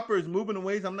zone dropper is moving in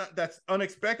ways that's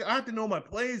unexpected, I have to know my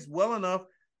plays well enough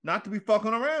not to be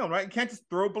fucking around, right? You can't just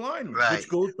throw blindly, which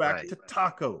goes back to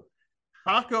Taco.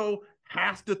 Taco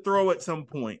has to throw at some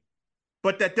point,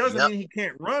 but that doesn't mean he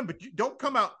can't run. But you don't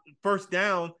come out first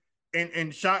down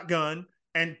and shotgun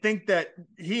and think that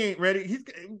he ain't ready.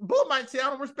 Bull might say, "I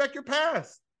don't respect your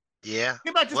pass." Yeah.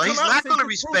 He might just well, he's not going to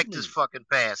respect me. his fucking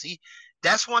pass.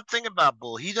 That's one thing about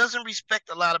Bull. He doesn't respect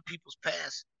a lot of people's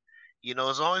pass. You know,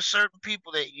 there's only certain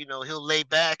people that, you know, he'll lay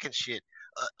back and shit.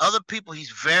 Other people, he's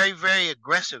very, very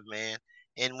aggressive, man.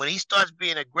 And when he starts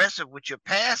being aggressive with your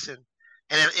passing,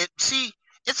 and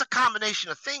it's a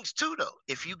combination of things too, though.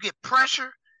 If you get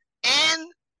pressure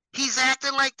and he's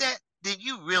acting like that, then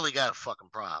you really got a fucking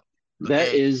problem. Okay?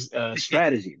 That is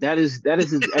strategy. That is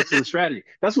his excellent strategy.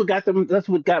 That's what got them. That's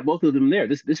what got both of them there.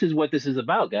 This is what this is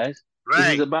about, guys. Right.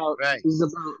 This is about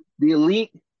the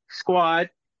elite squad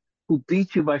who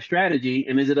beat you by strategy,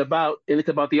 and it's about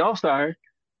the all-star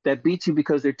that beat you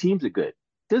because their teams are good.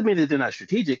 Doesn't mean that they're not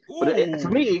strategic, but for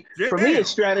me, it's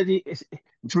strategy.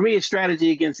 For me, it's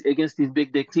strategy against these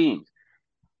big dick teams,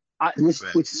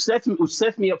 which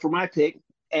sets me up for my pick.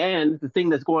 And the thing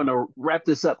that's going to wrap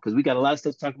this up, because we got a lot of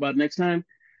stuff to talk about next time.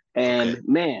 And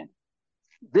man,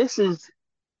 this is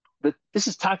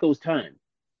Taco's time.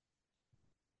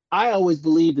 I always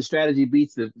believe the strategy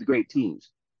beats the great teams.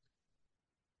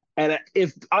 And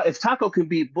if Taco can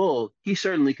beat Bull, he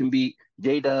certainly can beat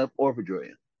JDub or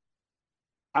Pedroia.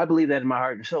 I believe that in my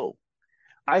heart and soul.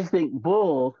 I think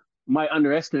Bull might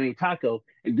underestimate Taco,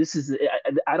 and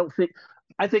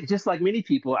I think just like many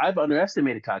people, I've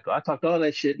underestimated Taco. I talked all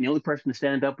that shit, and the only person to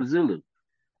stand up was Zulu.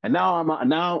 And now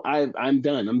I'm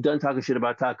done. I'm done talking shit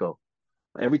about Taco.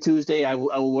 Every Tuesday, I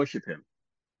will worship him.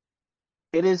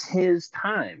 It is his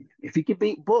time. If he can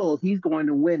beat Bull, he's going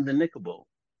to win the Nickelbowl.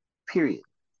 Period.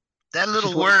 That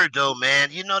little word, though, man,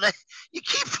 you know that you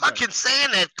keep fucking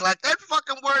saying that, Clark. That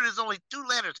fucking word is only 2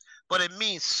 letters, but it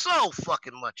means so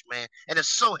fucking much, man, and it's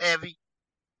so heavy.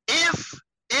 If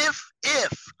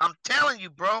I'm telling you,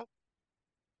 bro,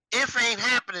 if ain't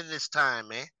happening this time,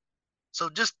 man. So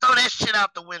just throw that shit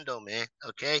out the window, man.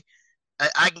 Okay,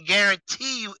 I can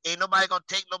guarantee you, ain't nobody gonna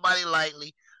take nobody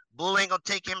lightly. Bull ain't gonna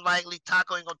take him lightly.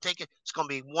 Taco ain't gonna take it. It's gonna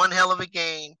be one hell of a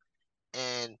game,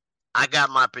 and I got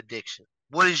my prediction.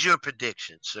 What is your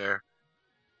prediction, sir?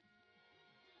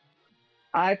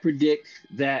 I predict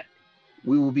that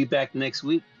we will be back next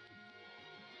week.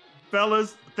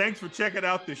 Fellas, thanks for checking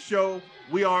out the show.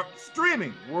 We are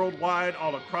streaming worldwide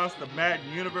all across the Madden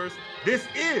universe. This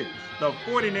is the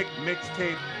 40 Nick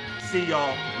Mixtape. See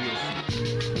y'all real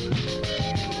soon.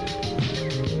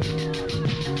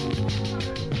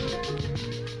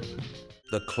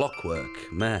 The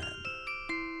Clockwork Man.